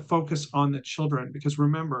keep the focus on the children. Because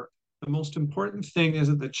remember, the most important thing is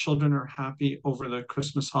that the children are happy over the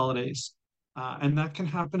Christmas holidays. And that can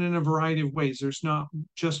happen in a variety of ways. There's not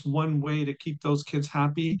just one way to keep those kids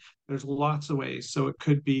happy. There's lots of ways. So it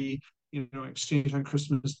could be, exchange on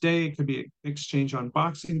Christmas Day. It could be exchange on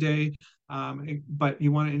Boxing Day. But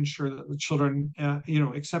you want to ensure that the children,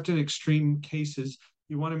 except in extreme cases,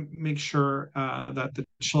 you want to make sure that the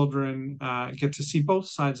children get to see both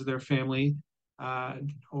sides of their family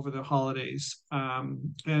over the holidays.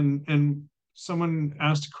 And someone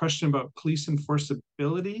asked a question about police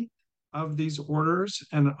enforceability of these orders,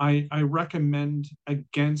 and I recommend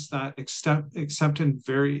against that, except in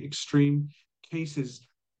very extreme cases,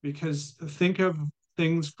 because think of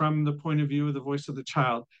things from the point of view of the voice of the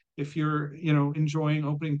child. If you're enjoying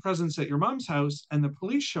opening presents at your mom's house and the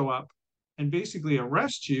police show up and basically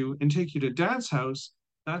arrest you and take you to dad's house,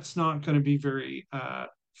 that's not going to be very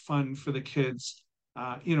fun for the kids.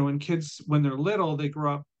 And kids, when they're little, they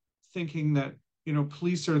grow up thinking that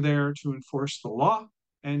police are there to enforce the law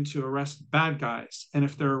and to arrest bad guys. And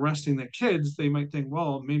if they're arresting the kids, they might think,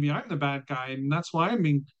 well, maybe I'm the bad guy, and that's why I'm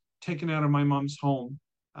being taken out of my mom's home.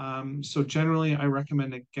 So generally, I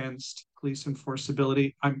recommend against police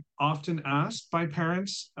enforceability. I'm often asked by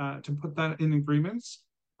parents to put that in agreements,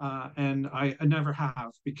 and I never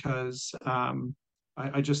have, because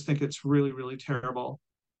I just think it's really, really terrible.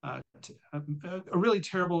 A really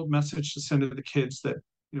terrible message to send to the kids that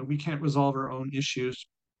we can't resolve our own issues,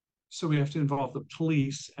 so we have to involve the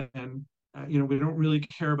police, and we don't really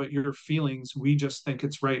care about your feelings. We just think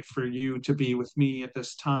it's right for you to be with me at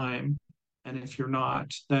this time, and if you're not,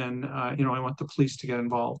 then I want the police to get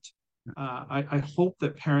involved. I hope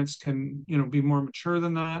that parents can be more mature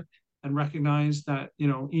than that and recognize that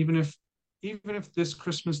even if this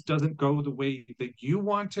Christmas doesn't go the way that you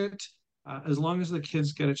want it, as long as the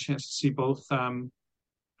kids get a chance to see both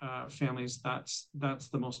families, that's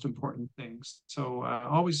the most important things. So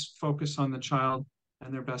always focus on the child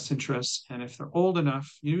and their best interests. And if they're old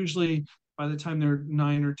enough, usually by the time they're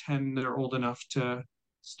 9 or 10, they're old enough to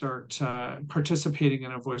start participating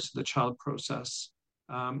in a voice of the child process.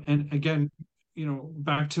 And again,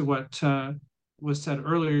 back to what was said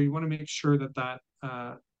earlier, you want to make sure that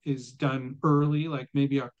is done early, like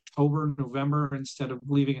maybe October, November, instead of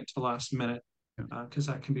leaving it to last minute, because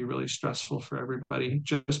that can be really stressful for everybody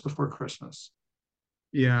just before Christmas.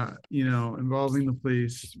 Yeah, involving the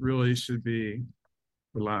police really should be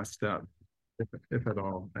the last step, if at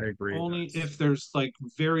all. I agree. Only if there's like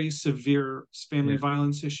very severe family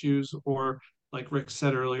violence issues, or like Rick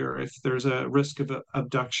said earlier, if there's a risk of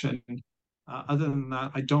abduction. Other than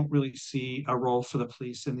that, I don't really see a role for the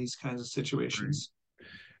police in these kinds of situations. Right.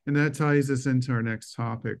 And that ties us into our next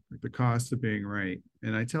topic, the cost of being right.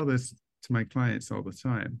 And I tell this to my clients all the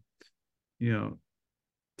time.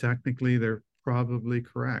 Technically, they're probably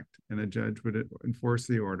correct, and a judge would enforce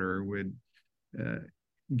the order, would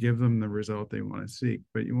give them the result they want to seek.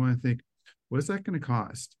 But you want to think, what's that going to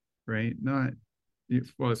cost, right? Not,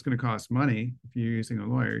 well, it's going to cost money. If you're using a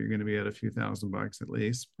lawyer, you're going to be at a few $1,000 at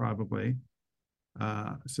least, probably.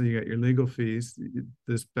 So you got your legal fees,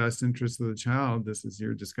 this best interest of the child. This is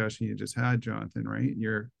your discussion you just had, Jonathan, right?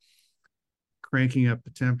 You're cranking up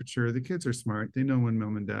the temperature. The kids are smart. They know when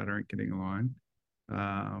mom and dad aren't getting along.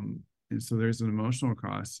 And so there's an emotional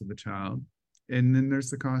cost to the child. And then there's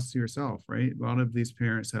the cost to yourself, right? A lot of these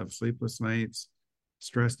parents have sleepless nights,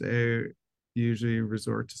 stressed out, usually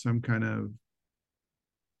resort to some kind of,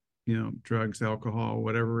 drugs, alcohol,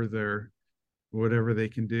 whatever they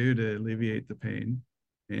can do to alleviate the pain.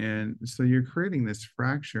 And so you're creating this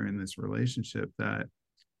fracture in this relationship that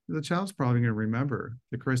the child's probably going to remember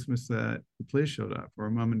the Christmas that the police showed up or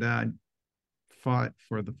mom and dad fought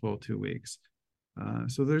for the full 2 weeks.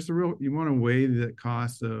 So there's you want to weigh the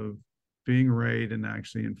cost of being right and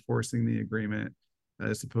actually enforcing the agreement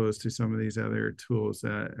as opposed to some of these other tools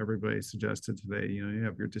that everybody suggested today. You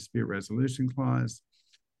have your dispute resolution clause.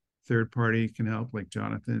 Third party can help, like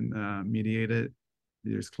Jonathan, mediate it.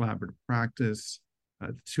 There's collaborative practice.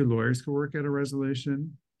 The two lawyers could work out a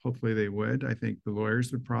resolution. Hopefully they would. I think the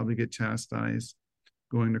lawyers would probably get chastised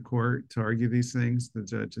going to court to argue these things. The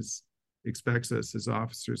judge expects us as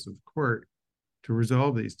officers of the court to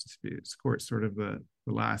resolve these disputes. Court's sort of the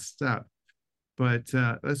last step. But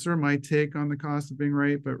that's sort of my take on the cost of being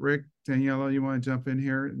right. But Rick, Daniela, you want to jump in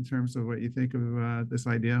here in terms of what you think of this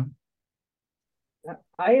idea?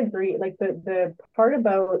 I agree. Like the part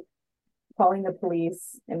about calling the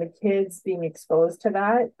police and the kids being exposed to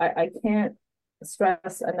that, I can't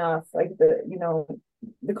stress enough, like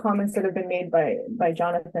the comments that have been made by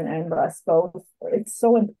Jonathan and Russ both. It's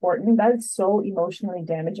so important. That is so emotionally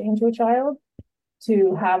damaging to a child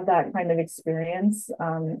to have that kind of experience.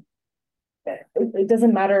 It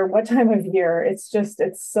doesn't matter what time of year. It's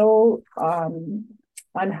so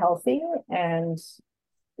unhealthy. And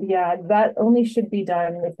yeah, that only should be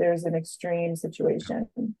done if there's an extreme situation.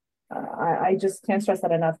 I just can't stress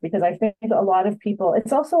that enough because I think a lot of people,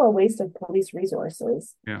 it's also a waste of police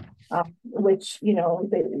resources. Yeah. Which,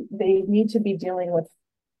 they need to be dealing with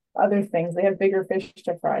other things. They have bigger fish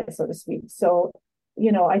to fry, so to speak. So,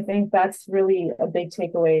 I think that's really a big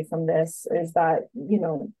takeaway from this is that,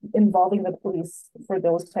 involving the police for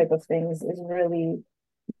those type of things is really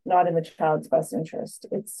not in the child's best interest.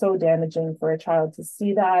 It's so damaging for a child to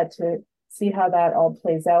see that, to see how that all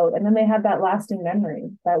plays out. And then they have that lasting memory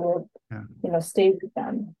that will, stay with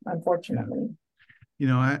them, unfortunately.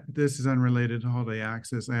 This is unrelated to holiday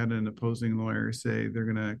access. I had an opposing lawyer say they're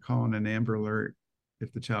going to call in an Amber Alert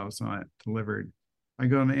if the child's not delivered. I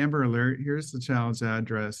go on an Amber Alert, here's the child's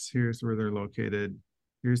address, here's where they're located,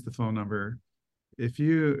 here's the phone number. If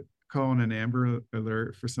you call in an Amber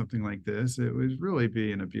Alert for something like this, it would really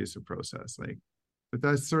be an abusive process. But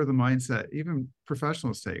that's sort of the mindset even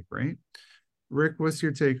professionals take, right? Rick, what's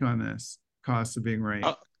your take on this cost of being right?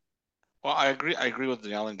 Well, I agree with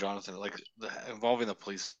Danielle and Jonathan. Involving the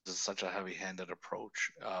police is such a heavy-handed approach,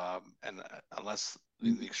 and unless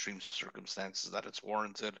in the extreme circumstances that it's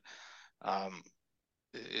warranted,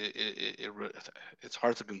 it's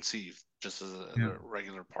hard to conceive just as a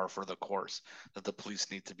regular par for the course that the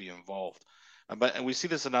police need to be involved. And we see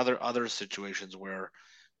this in other situations where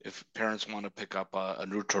if parents want to pick up a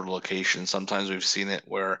neutral location, sometimes we've seen it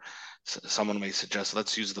where someone may suggest,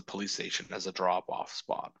 let's use the police station as a drop-off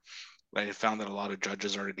spot. I found that a lot of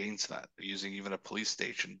judges are against that, using even a police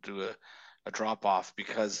station to do a drop-off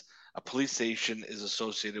because a police station is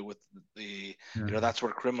associated with that's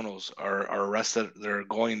where criminals are arrested. They're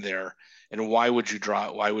going there. And why would you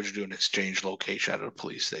do an exchange location at a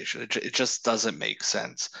police station? It just doesn't make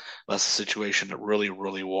sense unless a situation that really,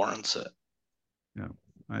 really warrants it. Yeah,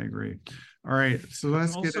 I agree. All right. So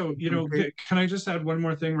let's can I just add one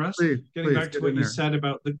more thing, Russ? Getting back to what you said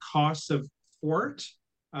about the cost of court.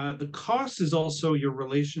 The cost is also your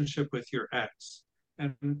relationship with your ex.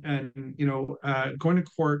 And going to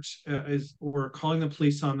court or calling the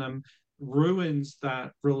police on them ruins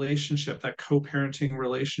that relationship, that co-parenting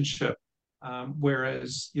relationship.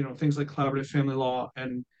 Whereas things like collaborative family law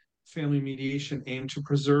and family mediation aim to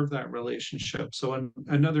preserve that relationship. So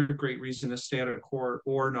another great reason to stay out of court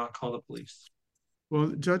or not call the police. Well,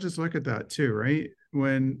 judges look at that too, right?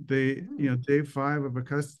 When they, day 5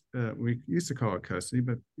 of we used to call it custody,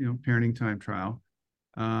 but parenting time trial.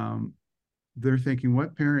 They're thinking,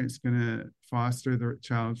 what parent's going to foster the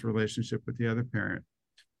child's relationship with the other parent?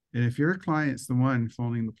 And if your client's the one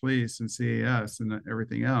phoning the police and CAS and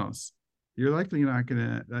everything else, you're likely not going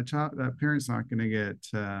to, that parent's not going to get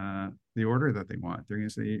the order that they want. They're going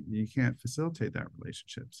to say, you can't facilitate that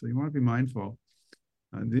relationship. So you want to be mindful.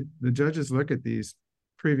 The judges look at these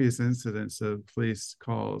previous incidents of police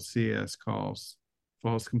calls, CAS calls,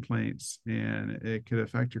 false complaints, and it could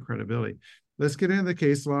affect your credibility. Let's get into the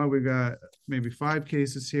case law. We've got maybe 5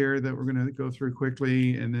 cases here that we're going to go through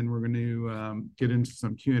quickly, and then we're going to get into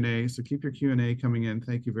some Q&A. So keep your Q&A coming in.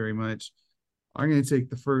 Thank you very much. I'm going to take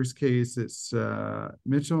the first case. It's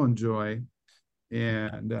Mitchell and Joy.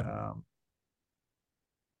 And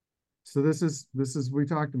so this is, we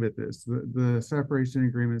talked about this. The separation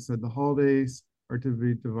agreement said the holidays are to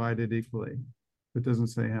be divided equally. It doesn't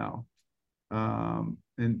say how.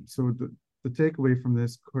 And so the takeaway from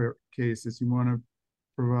this case is you want to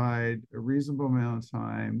provide a reasonable amount of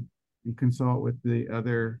time and consult with the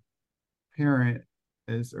other parent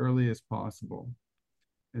as early as possible.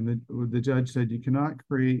 And the judge said you cannot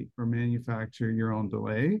create or manufacture your own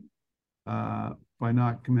delay by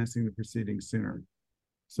not commencing the proceedings sooner.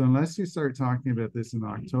 So unless you start talking about this in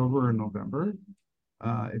October or November,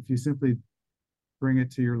 if you simply bring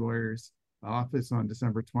it to your lawyer's office on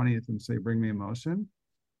December 20th and say, bring me a motion,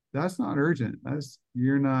 that's not urgent. That's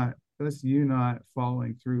you not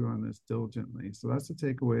following through on this diligently. So that's the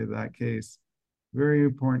takeaway of that case. Very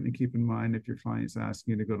important to keep in mind if your client's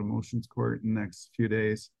asking you to go to motions court in the next few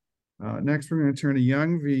days. Next, we're going to turn to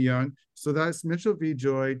Young v. Young. So that's Mitchell v.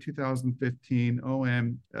 Joy, 2015,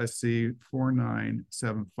 OMSC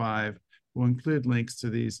 4975. We'll include links to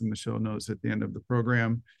these in the show notes at the end of the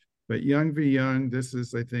program. But Young v. Young, this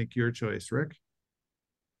is, I think, your choice, Rick.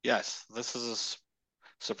 Yes, this is a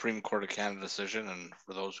Supreme Court of Canada decision. And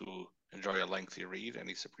for those who enjoy a lengthy read,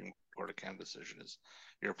 any Supreme Court of Canada decision is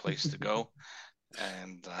your place to go.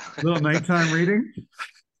 And a little nighttime reading.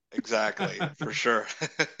 Exactly, for sure.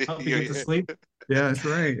 Help you get to sleep. Yeah, that's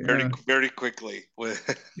right. Very quickly. But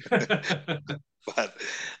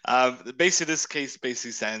basically, this case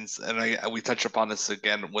basically stands, and we touch upon this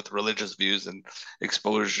again with religious views and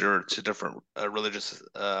exposure to different religious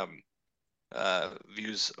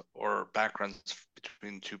views or backgrounds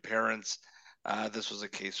between 2 parents. This was a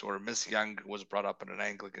case where Miss Young was brought up in an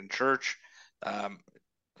Anglican church.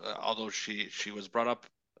 Although she was brought up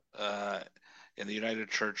in the United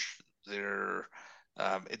Church, religion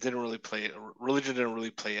didn't really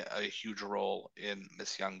play a huge role in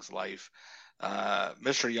Miss Young's life.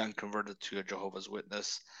 Mr. Young converted to a Jehovah's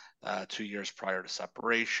Witness 2 years prior to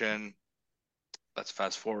separation. Let's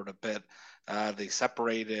fast forward a bit. They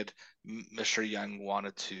separated. Mr. Young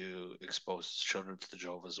wanted to expose his children to the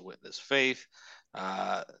Jehovah's Witness faith.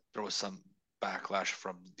 There was some backlash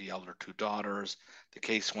from the elder 2 daughters. The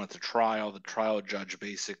case went to trial. The trial judge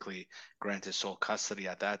basically granted sole custody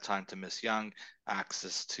at that time to Miss Young,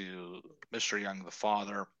 access to Mr. Young, the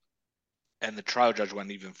father. And the trial judge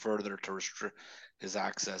went even further to restrict his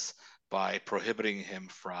access by prohibiting him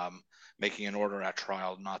from making an order at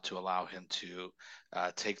trial not to allow him to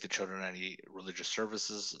take the children any religious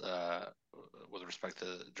services with respect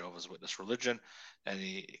to Jehovah's Witness religion. And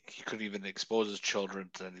he couldn't even expose his children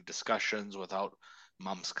to any discussions without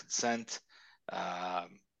mom's consent.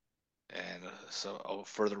 And so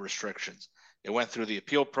further restrictions. It went through the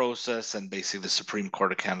appeal process, and basically the Supreme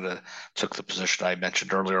Court of Canada took the position I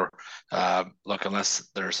mentioned earlier. Look,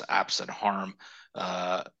 unless there's absent harm,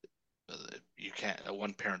 you can't.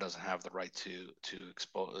 One parent doesn't have the right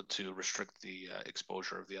to restrict the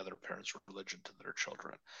exposure of the other parent's religion to their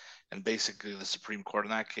children. And basically, the Supreme Court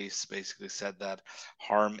in that case basically said that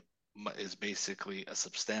harm is basically a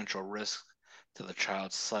substantial risk to the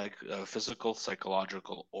child's physical,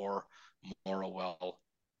 psychological, or moral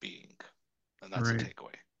well-being. And that's a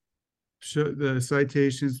takeaway. The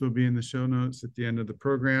citations will be in the show notes at the end of the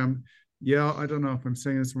program. Yale, I don't know if I'm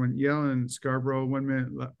saying this one. Yale and Scarborough, 1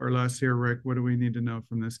 minute or less here, Rick. What do we need to know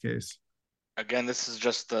from this case? Again, this is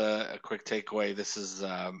just a quick takeaway. This is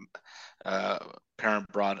parent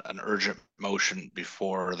brought an urgent motion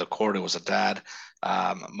before the court. It was a dad.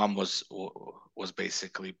 Mom was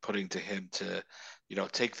basically putting to him to,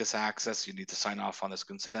 take this access. You need to sign off on this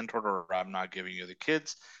consent order, or I'm not giving you the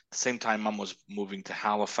kids. At the same time, mom was moving to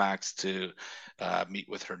Halifax to meet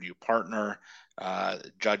with her new partner.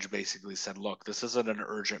 Judge basically said, look, this isn't an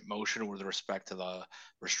urgent motion with respect to the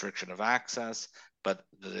restriction of access, but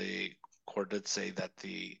the court did say that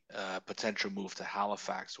the potential move to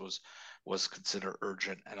Halifax was considered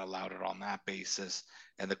urgent and allowed it on that basis.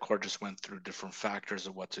 And the court just went through different factors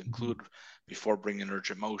of what to include before bringing an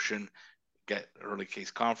urgent motion, get early case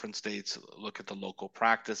conference dates, look at the local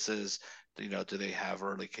practices. Do they have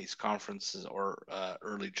early case conferences or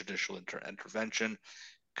early judicial intervention?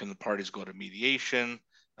 Can the parties go to mediation?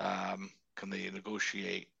 Can they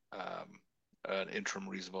negotiate an interim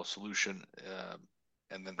reasonable solution?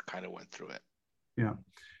 And then kind of went through it. Yeah.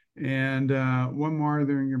 And one more,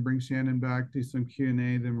 then we're going to bring Shannon back, do some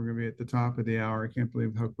Q&A, then we're going to be at the top of the hour. I can't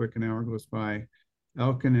believe how quick an hour goes by.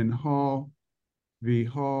 Elkin and Hall v.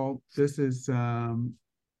 Hall. This is a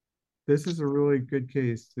really good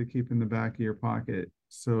case to keep in the back of your pocket.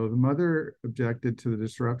 So the mother objected to the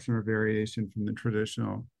disruption or variation from the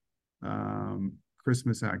traditional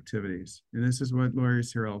Christmas activities. And this is what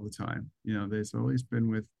lawyers hear all the time. You know, they've always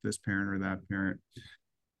been with this parent or that parent.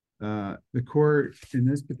 The court in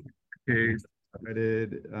this particular case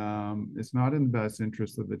decided it's not in the best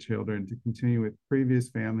interest of the children to continue with previous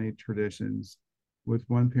family traditions with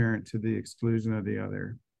one parent to the exclusion of the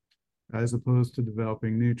other, as opposed to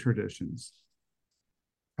developing new traditions.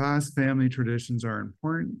 Past family traditions are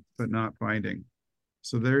important, but not binding.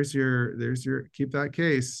 So there's your keep that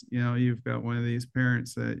case. You know, you've got one of these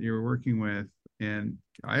parents that you're working with, and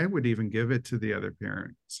I would even give it to the other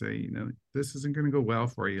parent. Say, you know, this isn't going to go well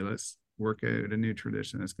for you. Let's work out a new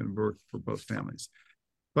tradition that's going to work for both families.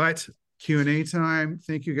 But Q&A time.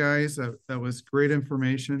 Thank you guys. That was great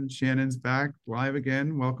information. Shannon's back live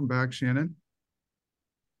again. Welcome back, Shannon.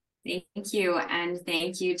 Thank you. And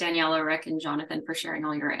thank you, Daniela, Rick, and Jonathan, for sharing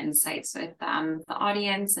all your insights with the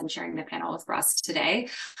audience and sharing the panel with us today.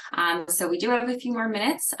 So we do have a few more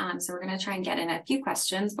minutes. So we're going to try and get in a few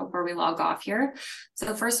questions before we log off here. So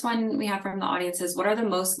the first one we have from the audience is, what are the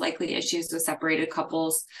most likely issues with separated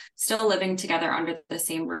couples still living together under the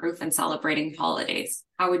same roof and celebrating holidays?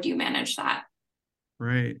 How would you manage that?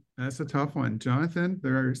 Right. That's a tough one. Jonathan,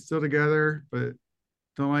 they're still together, but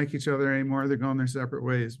don't like each other anymore. They're going their separate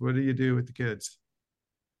ways. What do you do with the kids?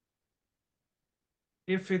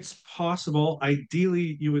 If it's possible,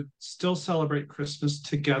 ideally, you would still celebrate Christmas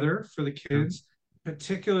together for the kids,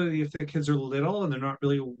 particularly if the kids are little and they're not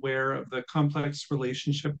really aware of the complex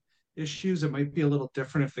relationship issues. It might be a little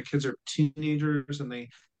different if the kids are teenagers and they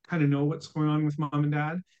kind of know what's going on with mom and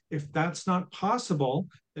dad. If that's not possible,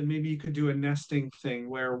 then maybe you could do a nesting thing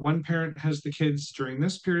where one parent has the kids during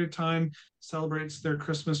this period of time, celebrates their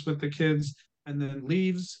Christmas with the kids, and then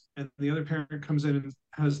leaves, and the other parent comes in and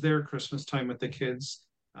has their Christmas time with the kids.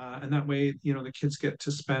 And that way, you know, the kids get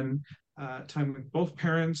to spend time with both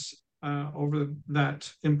parents over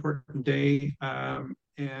that important day.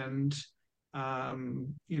 And,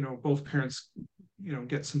 you know, both parents, you know,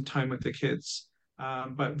 get some time with the kids.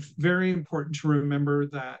 But very important to remember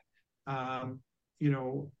that, you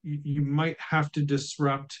know, you might have to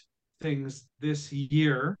disrupt things this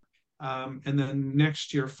year, and then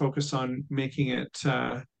next year focus on making it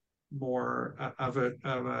more of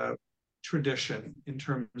a tradition in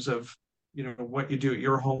terms of, you know, what you do at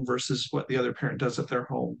your home versus what the other parent does at their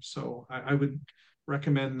home. So I would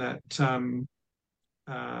recommend that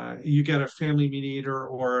you get a family mediator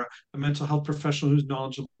or a mental health professional who's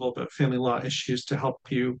knowledgeable about family law issues to help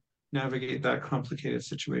you navigate that complicated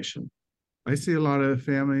situation. I see a lot of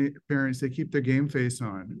family parents, they keep their game face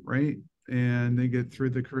on, right? And they get through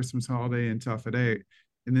the Christmas holiday and tough it out.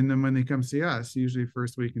 And then when they come see us, usually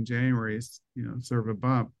first week in January, you know, sort of a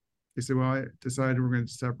bump. They say, well, I decided we're going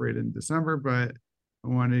to separate in December, but I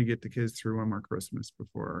wanted to get the kids through one more Christmas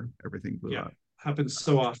before everything blew up. Happens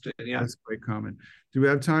so often. Yeah. That's quite common. Do we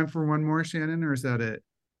have time for one more, Shannon, or is that it?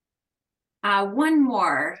 One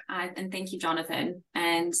more, and thank you, Jonathan.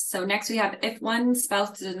 And so next we have, if one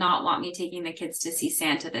spouse does not want me taking the kids to see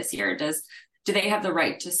Santa this year, do they have the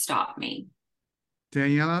right to stop me?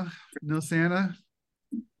 Daniela, no Santa?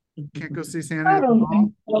 Can't go see Santa? I don't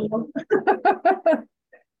think so.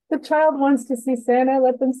 The child wants to see Santa,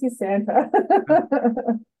 let them see Santa.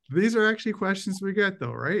 These are actually questions we get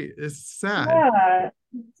though, right? It's sad.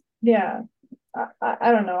 Yeah.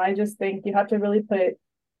 I don't know. I just think you have to really put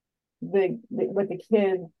what the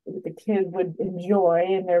kid would enjoy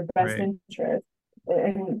in their best interest.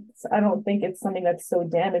 And I don't think it's something that's so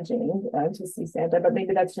damaging to see Santa, but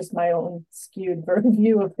maybe that's just my own skewed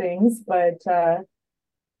view of things. But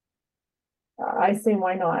I say,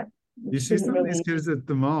 why not? You see some of these kids at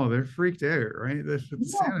the mall, they're freaked out, right?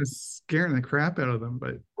 Santa's scaring the crap out of them.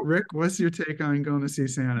 But Rick, what's your take on going to see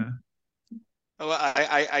Santa? Well,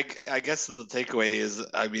 I guess the takeaway is,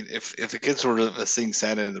 I mean, if the kids were seeing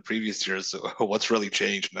Santa in the previous years, what's really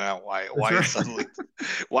changed now? Why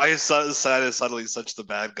is Santa suddenly such the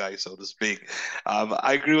bad guy, so to speak?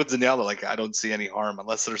 I agree with Daniela. Like, I don't see any harm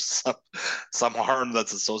unless there's some harm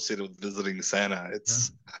that's associated with visiting Santa.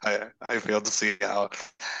 I fail to see how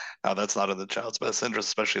that's not in the child's best interest,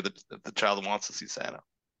 especially if the child wants to see Santa.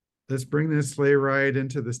 Let's bring this sleigh ride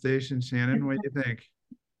into the station, Shannon. What do you think?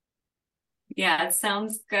 Yeah, it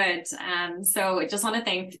sounds good. So I just want to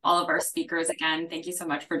thank all of our speakers again. Thank you so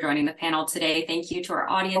much for joining the panel today. Thank you to our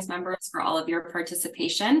audience members for all of your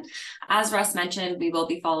participation. As Russ mentioned, we will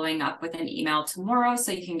be following up with an email tomorrow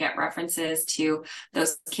so you can get references to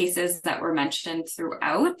those cases that were mentioned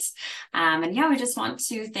throughout. And yeah, we just want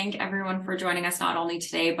to thank everyone for joining us not only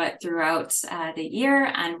today, but throughout the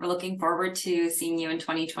year. And we're looking forward to seeing you in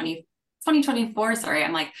 2024. Sorry,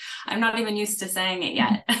 I'm not even used to saying it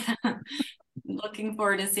yet. Looking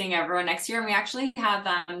forward to seeing everyone next year. And we actually have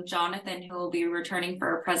Jonathan, who will be returning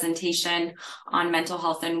for a presentation on mental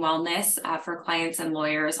health and wellness for clients and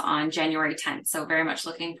lawyers on January 10th. So very much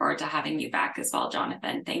looking forward to having you back as well,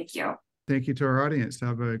 Jonathan. Thank you. Thank you to our audience.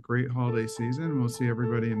 Have a great holiday season. We'll see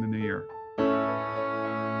everybody in the new year.